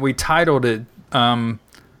confident we titled it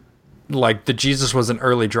the Jesus was an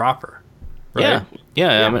early dropper. Right?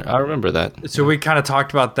 Yeah. I remember that. So we kind of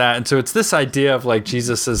talked about that, and so it's this idea of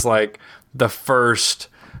Jesus is the first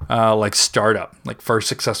like startup, like first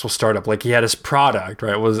successful startup. Like he had his product,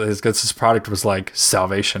 right? His product was like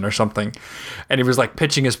salvation or something, and he was like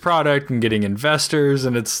pitching his product and getting investors,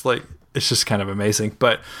 and it's just kind of amazing.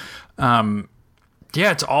 But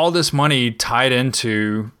it's all this money tied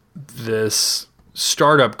into this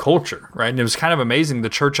startup culture, right? And it was kind of amazing. The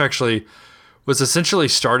church actually was essentially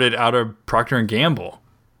started out of Procter and Gamble,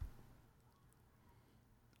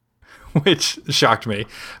 which shocked me.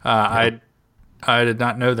 I did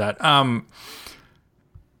not know that.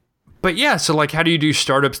 But yeah, so like, how do you do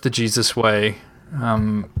startups the Jesus way?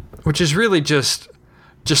 Which is really just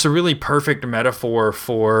a really perfect metaphor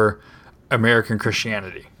for American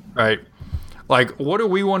Christianity, right? Like, what do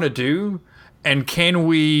we want to do? And can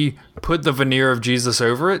we put the veneer of Jesus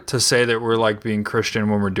over it to say that we're like being Christian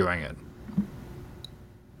when we're doing it?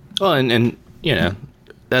 Well, and you know,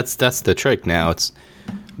 that's the trick now. It's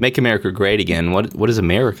make America great again. What is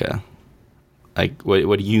America? Like,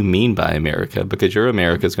 what do you mean by America? Because your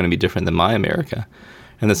America is going to be different than my America.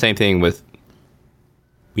 And the same thing with,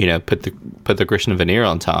 you know, put the Christian veneer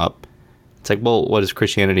on top. It's like, well, what does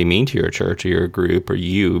Christianity mean to your church or your group or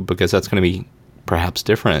you? Because that's going to be perhaps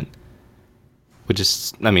different. Which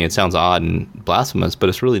is, I mean, it sounds odd and blasphemous, but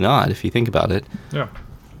it's really not if you think about it. Yeah.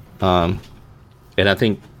 And I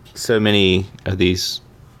think so many of these,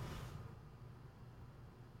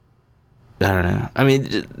 I don't know. I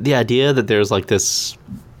mean, the idea that there's like this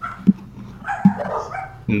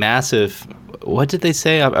massive, what did they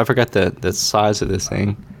say? I forgot the size of this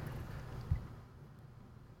thing.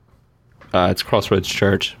 It's Crossroads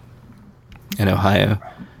Church in Ohio.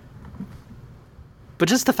 But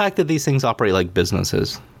just the fact that these things operate like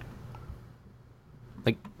businesses,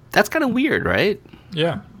 like, that's kind of weird, right?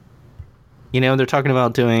 Yeah. You know, they're talking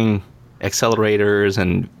about doing accelerators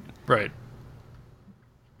and right.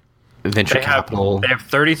 Venture capital. They have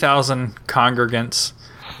 30,000 congregants,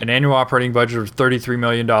 an annual operating budget of $33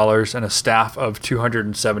 million, and a staff of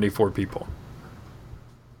 274 people.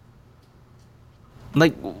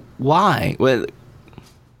 Like, why? Well,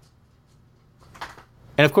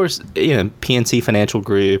 and of course, you know, PNC Financial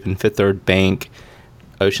Group and Fifth Third Bank,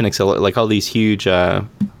 Ocean Accelerator, like all these huge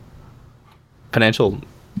financial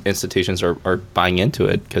institutions are buying into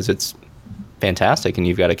it because it's fantastic and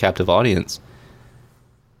you've got a captive audience.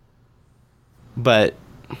 But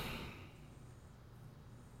I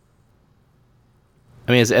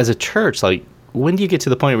mean, as a church, like, when do you get to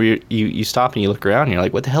the point where you stop and you look around and you're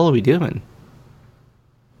like, what the hell are we doing?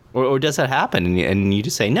 Or does that happen and you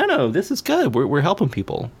just say, no, this is good. We're helping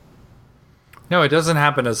people. No, it doesn't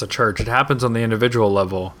happen as a church. It happens on the individual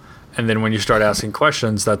level. And then when you start asking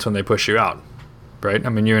questions, that's when they push you out. Right? I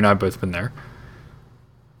mean, you and I have both been there.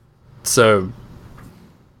 So,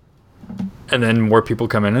 and then more people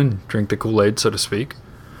come in and drink the Kool-Aid, so to speak.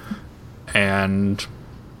 And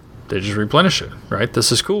they just replenish it, right?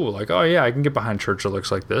 This is cool. Like, oh yeah, I can get behind church that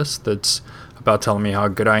looks like this. That's about telling me how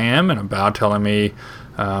good I am and about telling me,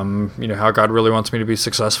 you know, how God really wants me to be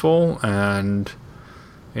successful. And,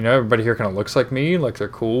 you know, everybody here kind of looks like me, like they're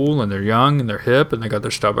cool and they're young and they're hip and they got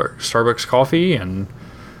their Starbucks coffee and,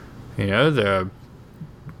 you know, the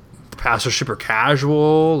pastor's super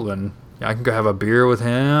casual and I can go have a beer with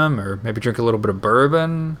him or maybe drink a little bit of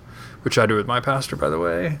bourbon, which I do with my pastor, by the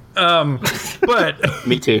way. But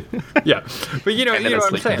me too. Yeah, but you know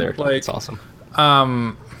what I'm saying. There. Like, it's awesome.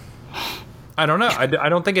 I don't know. I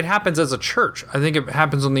don't think it happens as a church. I think it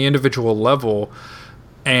happens on the individual level,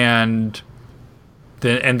 and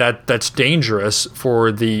that's dangerous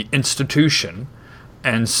for the institution,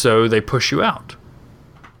 and so they push you out.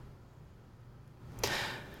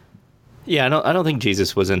 Yeah, I don't think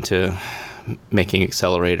Jesus was into making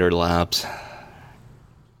accelerator labs.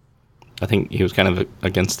 I think he was kind of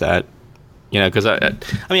against that, you know, because I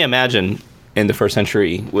mean, imagine in the first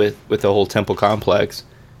century with the whole temple complex,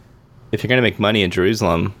 if you're going to make money in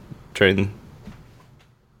Jerusalem during,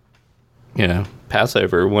 you know,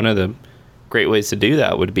 Passover, one of the great ways to do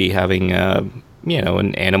that would be having, you know,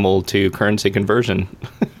 an animal to currency conversion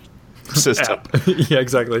system. Yeah,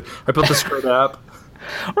 exactly. I built the Square app.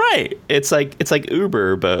 Right. It's like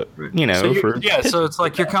Uber, but, you know, so it's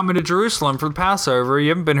like you're coming to Jerusalem for the Passover. You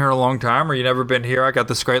haven't been here in a long time, or you've never been here. I got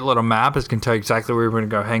this great little map. It's going to tell you exactly where you're going to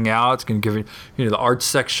go hang out. It's going to give you, you know, the arts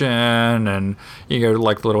section, and you go to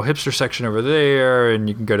like the little hipster section over there, and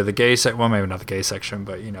you can go to the gay section. Well, maybe not the gay section,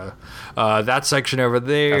 but you know, that section over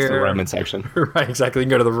there. That's the Roman section. Right, exactly. You can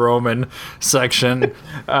go to the Roman section,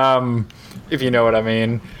 if you know what I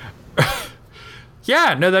mean.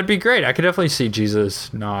 Yeah, no, that'd be great. I could definitely see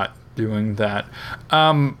Jesus not doing that.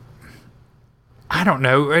 I don't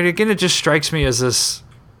know. Again, it just strikes me as this.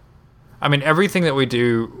 I mean, everything that we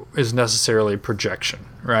do, is necessarily projection,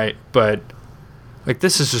 right? But like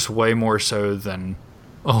this is just way more so than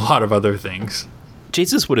a lot of other things.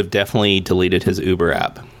 Jesus would have definitely deleted his Uber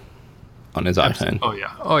app on his iPhone.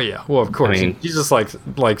 Oh yeah. Well, of course, Jesus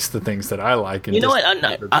likes the things that I like. And you know what?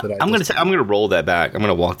 I'm gonna roll that back. I'm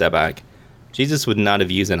gonna walk that back. Jesus would not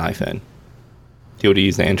have used an iPhone. He would have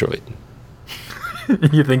used an Android.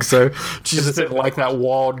 You think so? Jesus didn't like that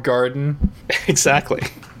walled garden. Exactly.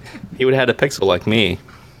 He would have had a Pixel like me.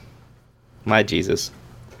 My Jesus.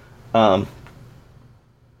 Yeah,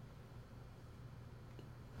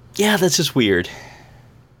 that's just weird.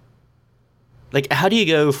 Like, how do you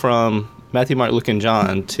go from Matthew, Mark, Luke, and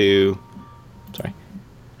John to... Sorry.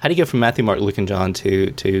 How do you go from Matthew, Mark, Luke, and John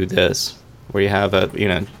to this, where you have a,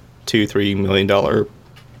 $2-3 million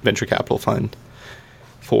venture capital fund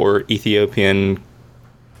for Ethiopian...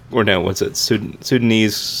 Or no, what's it?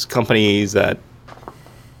 Sudanese companies that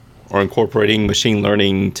are incorporating machine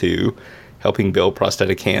learning to helping build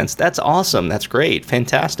prosthetic hands. That's awesome. That's great.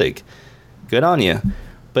 Fantastic. Good on you.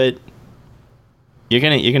 But you're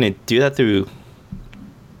gonna do that through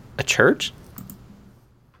a church?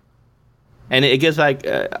 And it gets back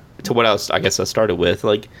to what I started with.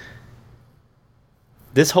 Like,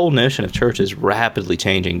 this whole notion of church is rapidly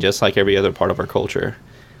changing, just like every other part of our culture.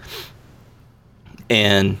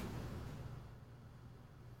 And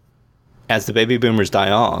as the baby boomers die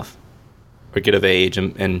off, or get of age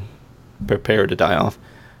and prepare to die off.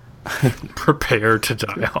 Prepare to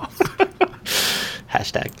die off.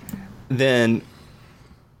 Hashtag. Then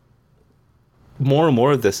more and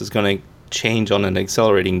more of this is going to change on an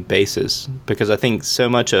accelerating basis, because I think so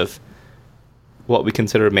much of what we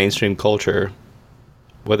consider mainstream culture,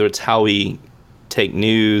 whether it's how we take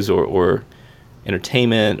news or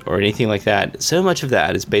entertainment or anything like that, so much of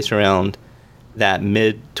that is based around that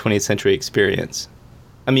mid-20th century experience.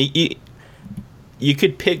 I mean, you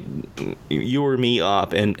could pick you or me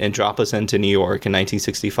up and drop us into New York in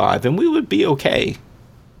 1965, and we would be okay.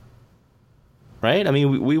 Right? I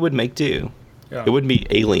mean, we would make do. Yeah. It wouldn't be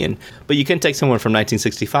alien. But you can't take someone from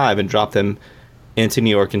 1965 and drop them into New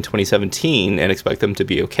York in 2017 and expect them to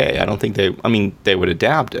be okay. I don't think they would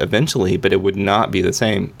adapt eventually, but it would not be the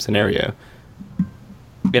same scenario.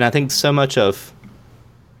 And I think so much of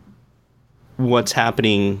what's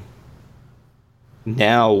happening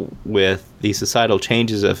now with these societal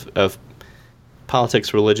changes of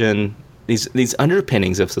politics, religion, these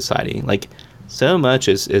underpinnings of society, like so much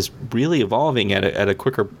is really evolving at a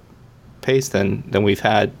quicker pace than we've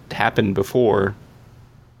had happen before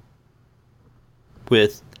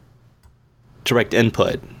with direct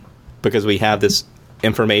input, because we have this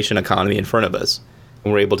information economy in front of us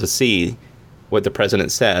and we're able to see what the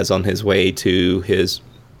president says on his way to his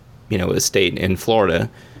estate in Florida,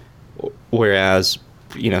 whereas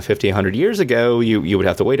 50, 100 years ago you would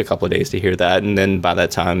have to wait a couple of days to hear that, and then by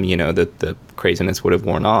that time the craziness would have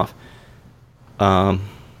worn off.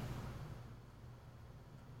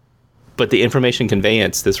 But the information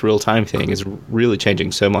conveyance, this real-time thing, is really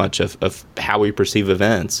changing so much of how we perceive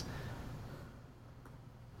events.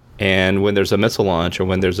 And when there's a missile launch, or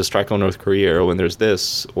when there's a strike on North Korea, or when there's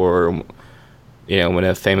this, or when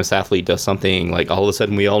a famous athlete does something, like all of a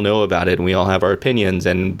sudden we all know about it and we all have our opinions,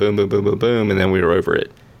 and boom, boom, boom, boom, boom, and then we were over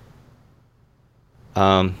it.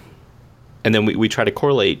 And then we try to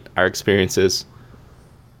correlate our experiences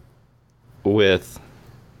with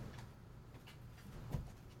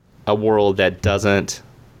a world that doesn't.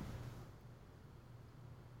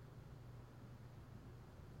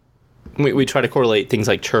 We try to correlate things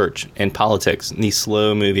like church and politics and these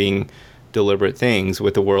slow-moving, deliberate things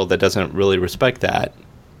with a world that doesn't really respect that,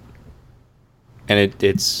 and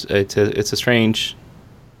it's a strange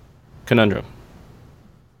conundrum.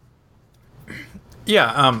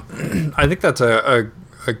 Yeah, I think that's a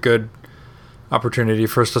good opportunity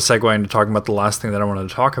for us to segue into talking about the last thing that I wanted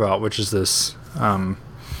to talk about, which is this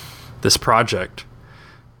project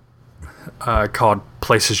called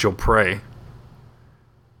Places You'll Pray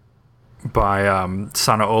by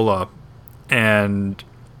Sana Ola, and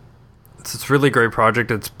it's a really great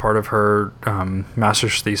project. It's part of her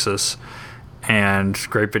master's thesis, and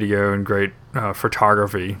great video and great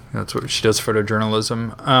photography. That's what she does,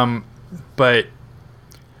 photojournalism. But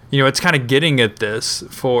it's kind of getting at this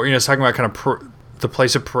for it's talking about kind of the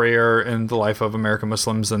place of prayer in the life of American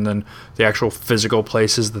Muslims, and then the actual physical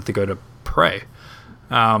places that they go to pray.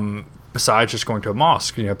 Besides just going to a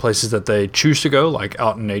mosque, places that they choose to go, like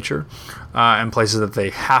out in nature, and places that they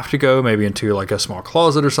have to go, maybe into like a small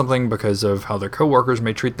closet or something because of how their coworkers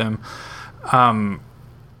may treat them.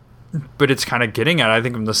 But it's kind of getting at, I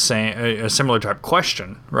think, a similar type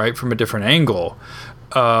question, right, from a different angle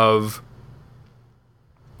of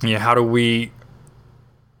how do we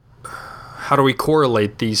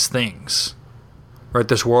correlate these things, right?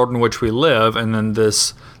 This world in which we live, and then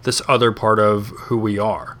this other part of who we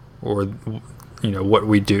are, or what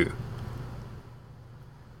we do.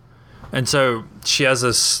 And so she has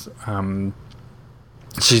this.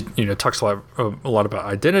 She talks a lot about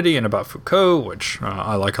identity and about Foucault, which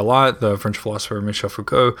I like a lot, the French philosopher Michel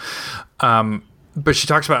Foucault. But she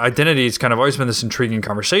talks about identity. It's kind of always been this intriguing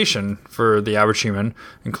conversation for the average human,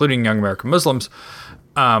 including young American Muslims.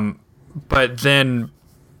 But then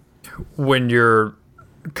when you're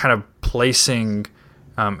kind of placing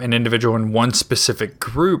an individual in one specific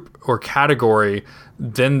group or category,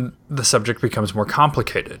 then the subject becomes more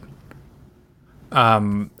complicated.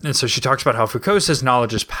 And so she talks about how Foucault says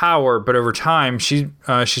knowledge is power, but over time, she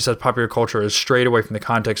says popular culture has strayed away from the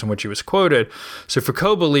context in which he was quoted. So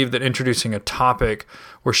Foucault believed that introducing a topic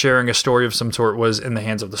or sharing a story of some sort was in the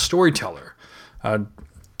hands of the storyteller.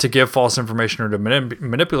 To give false information or to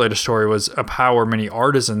manipulate a story was a power many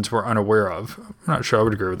artisans were unaware of. I'm not sure I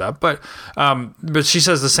would agree with that, but she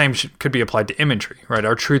says the same could be applied to imagery, right?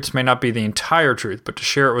 Our truths may not be the entire truth, but to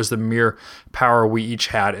share it was the mere power we each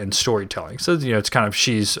had in storytelling. So, it's kind of,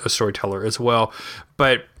 she's a storyteller as well.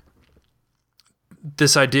 But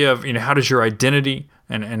this idea of, how does your identity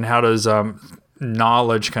and how does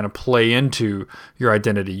knowledge kind of play into your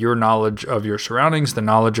identity, your knowledge of your surroundings, the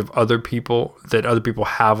knowledge of other people that other people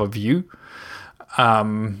have of you,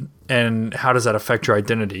 and how does that affect your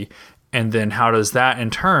identity, and then how does that in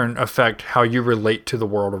turn affect how you relate to the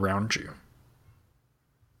world around you?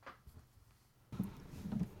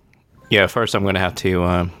 Yeah, first I'm going to have to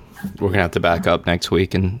we're going to have to back up next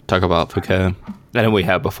week and talk about Foucault. I know we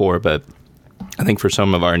have before, but I think for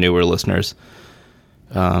some of our newer listeners,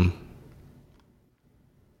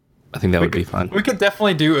 I think that would be fun. We could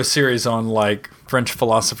definitely do a series on like French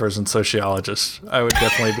philosophers and sociologists. I would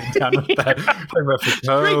definitely be down with that. Talk about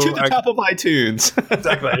Foucault. Straight to the top of iTunes.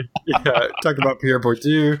 Exactly. Yeah. Talk about Pierre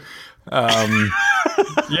Bourdieu.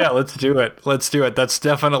 Yeah, let's do it. Let's do it. That's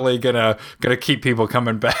definitely gonna keep people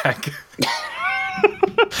coming back.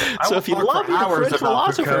 So if you love the French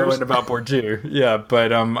philosophers and about Bourdieu, yeah,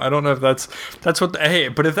 but I don't know if that's what.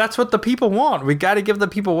 But if that's what the people want, we got to give the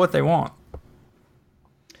people what they want.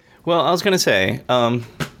 Well, I was going to say,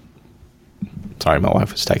 sorry, my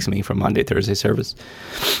wife was texting me from Monday, Thursday service.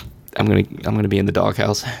 I'm gonna be in the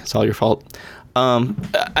doghouse. It's all your fault.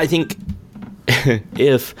 I think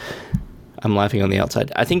if I'm laughing on the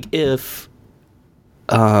outside, I think if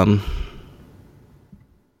I'm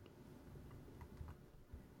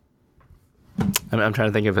trying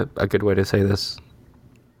to think of a good way to say this,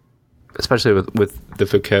 especially with the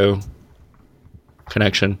Foucault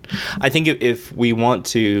connection. I think if we want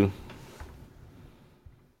to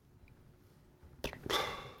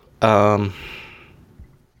I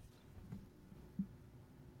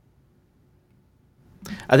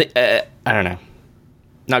think I don't know,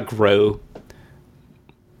 not grow,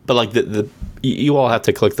 but like the you all have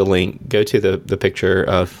to click the link, go to the picture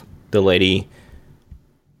of the lady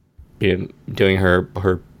doing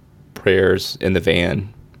her prayers in the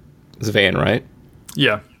van. It's a van, right?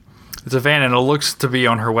 Yeah. It's a van, and it looks to be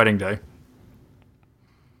on her wedding day.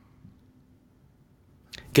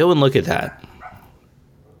 Go and look at that.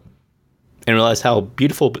 And realize how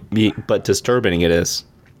beautiful but disturbing it is.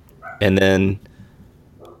 And then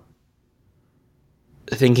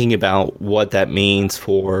thinking about what that means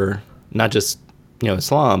for not just,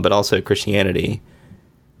 Islam, but also Christianity.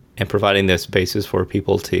 And providing this basis for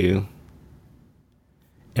people to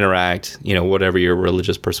interact, whatever your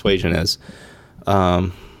religious persuasion is.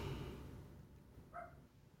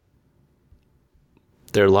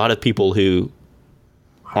 There are a lot of people who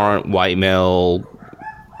aren't white male,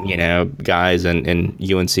 guys in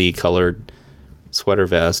UNC colored sweater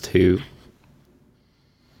vest who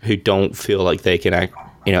don't feel like they can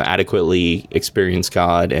adequately experience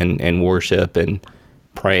God and worship and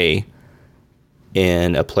pray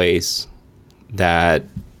in a place that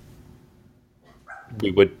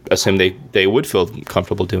we would assume they would feel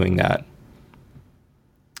comfortable doing that.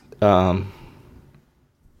 So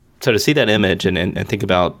to see that image and think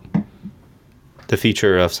about the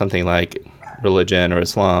future of something like religion or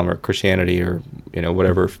Islam or Christianity or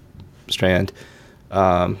whatever strand,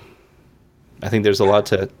 I think there's a lot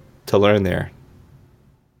to learn there.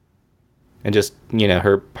 And just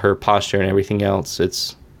her posture and everything else,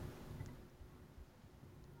 it's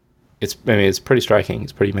pretty striking.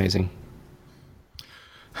 It's pretty amazing.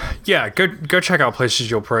 Yeah, go check out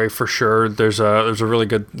Places You'll Pray for sure. There's a really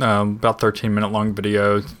good about 13-minute long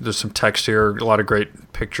video. There's some text here, a lot of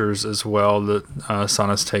great pictures as well that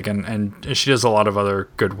Sana's taken, and she does a lot of other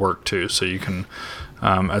good work too. So you can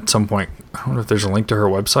at some point, I don't know if there's a link to her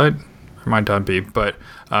website. There might not be, but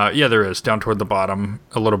yeah, there is down toward the bottom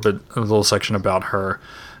a little section about her.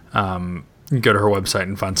 You can go to her website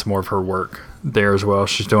and find some more of her work there as well.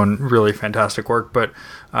 She's doing really fantastic work. But,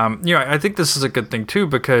 I think this is a good thing too,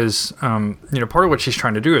 because, part of what she's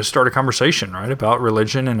trying to do is start a conversation, right, about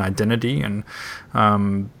religion and identity and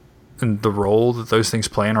the role that those things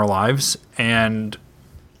play in our lives. And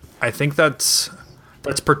I think that's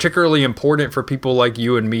particularly important for people like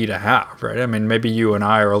you and me to have, right? I mean, maybe you and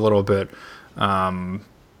I are a little bit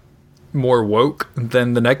more woke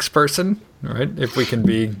than the next person, right? If we can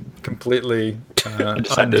be completely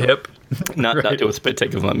unhip. Not do a spit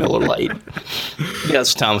take of my Miller Lite.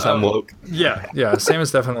 Yes, Thomas, I'm woke. Yeah. Sam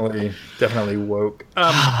is definitely woke.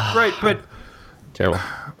 Right, but terrible.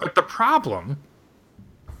 But the problem,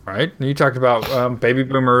 right? You talked about baby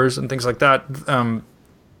boomers and things like that,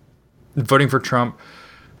 voting for Trump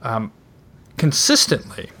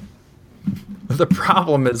consistently. The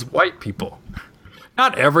problem is white people.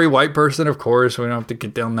 Not every white person, of course. We don't have to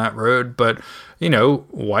get down that road, but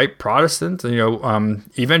white Protestants,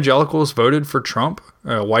 evangelicals voted for Trump.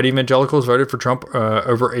 White evangelicals voted for Trump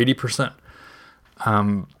over 80%.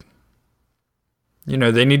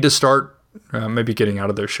 They need to start maybe getting out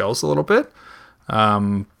of their shells a little bit,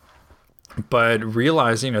 but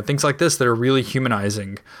realize things like this that are really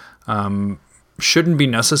humanizing shouldn't be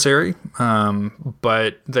necessary,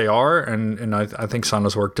 but they are, and I think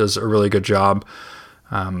Sana's work does a really good job.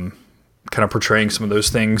 Kind of portraying some of those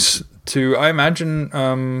things I imagine,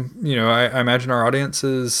 I imagine our audience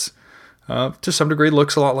is, to some degree,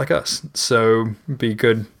 looks a lot like us. So it'd be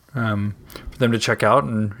good for them to check out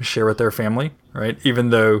and share with their family, right? Even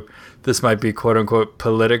though this might be quote unquote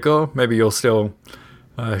political, maybe you'll still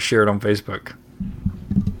share it on Facebook.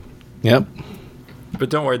 Yep. But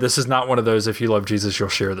don't worry, this is not one of those, if you love Jesus, you'll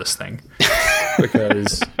share this thing.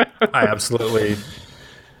 Because I absolutely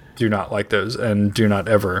do not like those and do not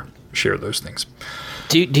ever share those things.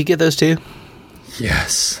 Do you get those too?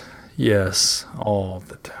 Yes, all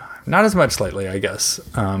the time. Not as much lately, I guess,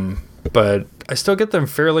 but I still get them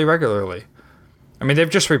fairly regularly. I mean, they've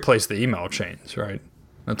just replaced the email chains, right?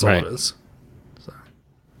 That's all it is. So.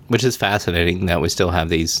 Which is fascinating that we still have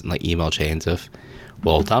these like email chains of,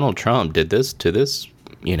 well, Donald Trump did this to this,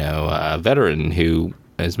 veteran who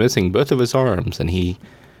is missing both of his arms, and he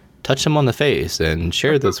touched him on the face and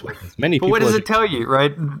shared this with as many people. But what does it tell you,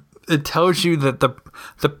 right? It tells you that the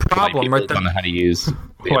problem, right? Don't know how to use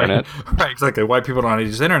the internet. Right, exactly. White people don't know how to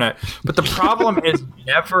use the internet. But the problem is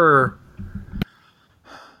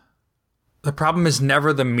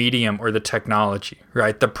never the medium or the technology,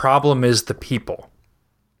 right? The problem is the people.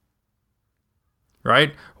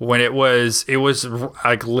 Right? When it was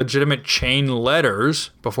like legitimate chain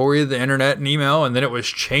letters before we had the internet and email, and then it was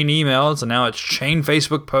chain emails, and now it's chain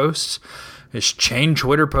Facebook posts, it's chain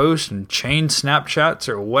Twitter posts, and chain Snapchats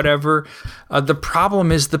or whatever. The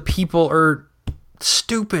problem is the people are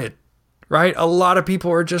stupid, right? A lot of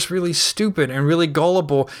people are just really stupid and really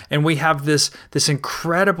gullible, and we have this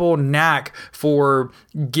incredible knack for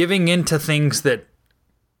giving into things that,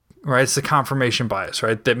 right, it's the confirmation bias,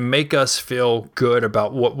 right, that make us feel good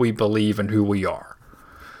about what we believe and who we are.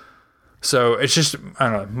 So it's just, I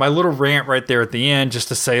don't know, my little rant right there at the end, just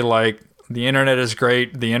to say, like, the internet is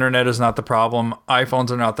great. The internet is not the problem.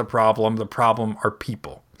 iPhones are not the problem. The problem are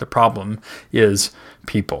people. The problem is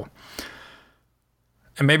people.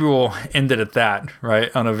 And maybe we'll end it at that,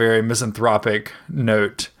 right, on a very misanthropic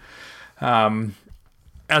note.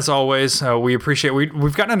 As always, we appreciate,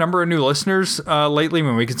 we've gotten a number of new listeners lately. I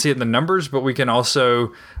mean, we can see it in the numbers, but we can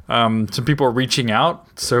also, some people are reaching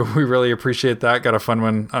out. So we really appreciate that. Got a fun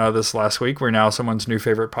one this last week. We're now someone's new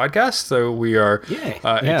favorite podcast. So we are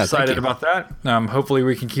excited about that. Hopefully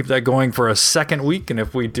we can keep that going for a second week. And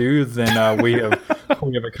if we do, then we have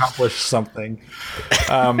accomplished something.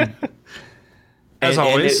 As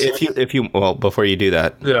always. If you, before you do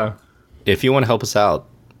that, if you want to help us out,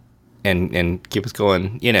 and keep us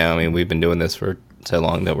going, we've been doing this for so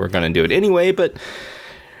long that we're going to do it anyway, but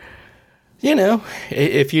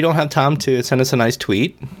if you don't have time to send us a nice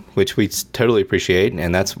tweet, which we totally appreciate,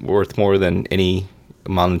 and that's worth more than any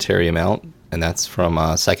monetary amount, and that's from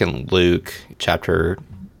 2 Luke chapter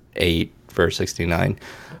 8 verse 69.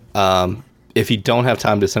 If you don't have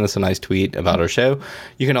time to send us a nice tweet about our show,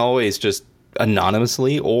 you can always just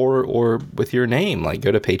anonymously or with your name, like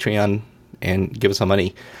go to Patreon and give us some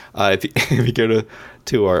money. If you go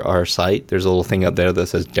to our site, there's a little thing up there that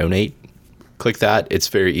says donate. Click that. It's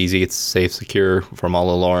very easy. It's safe, secure from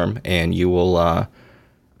all alarm, and you will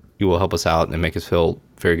help us out and make us feel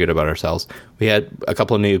very good about ourselves. We had a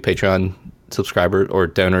couple of new Patreon subscribers or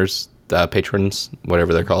donors, patrons,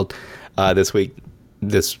 whatever they're called,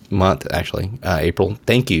 this month, actually, April.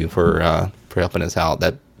 Thank you for helping us out.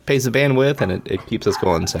 That pays the bandwidth and it keeps us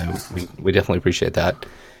going. So we definitely appreciate that.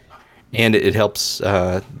 And it helps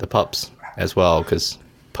the pups as well, because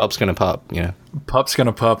pup's gonna pup, Pup's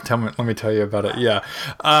gonna pup. Let me tell you about it. Yeah.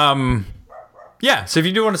 Yeah, so if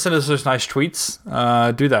you do want to send us those nice tweets,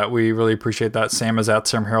 do that. We really appreciate that. Sam is at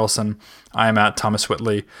Sam Harrelson. I am at Thomas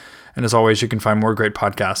Whitley. And as always, you can find more great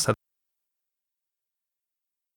podcasts at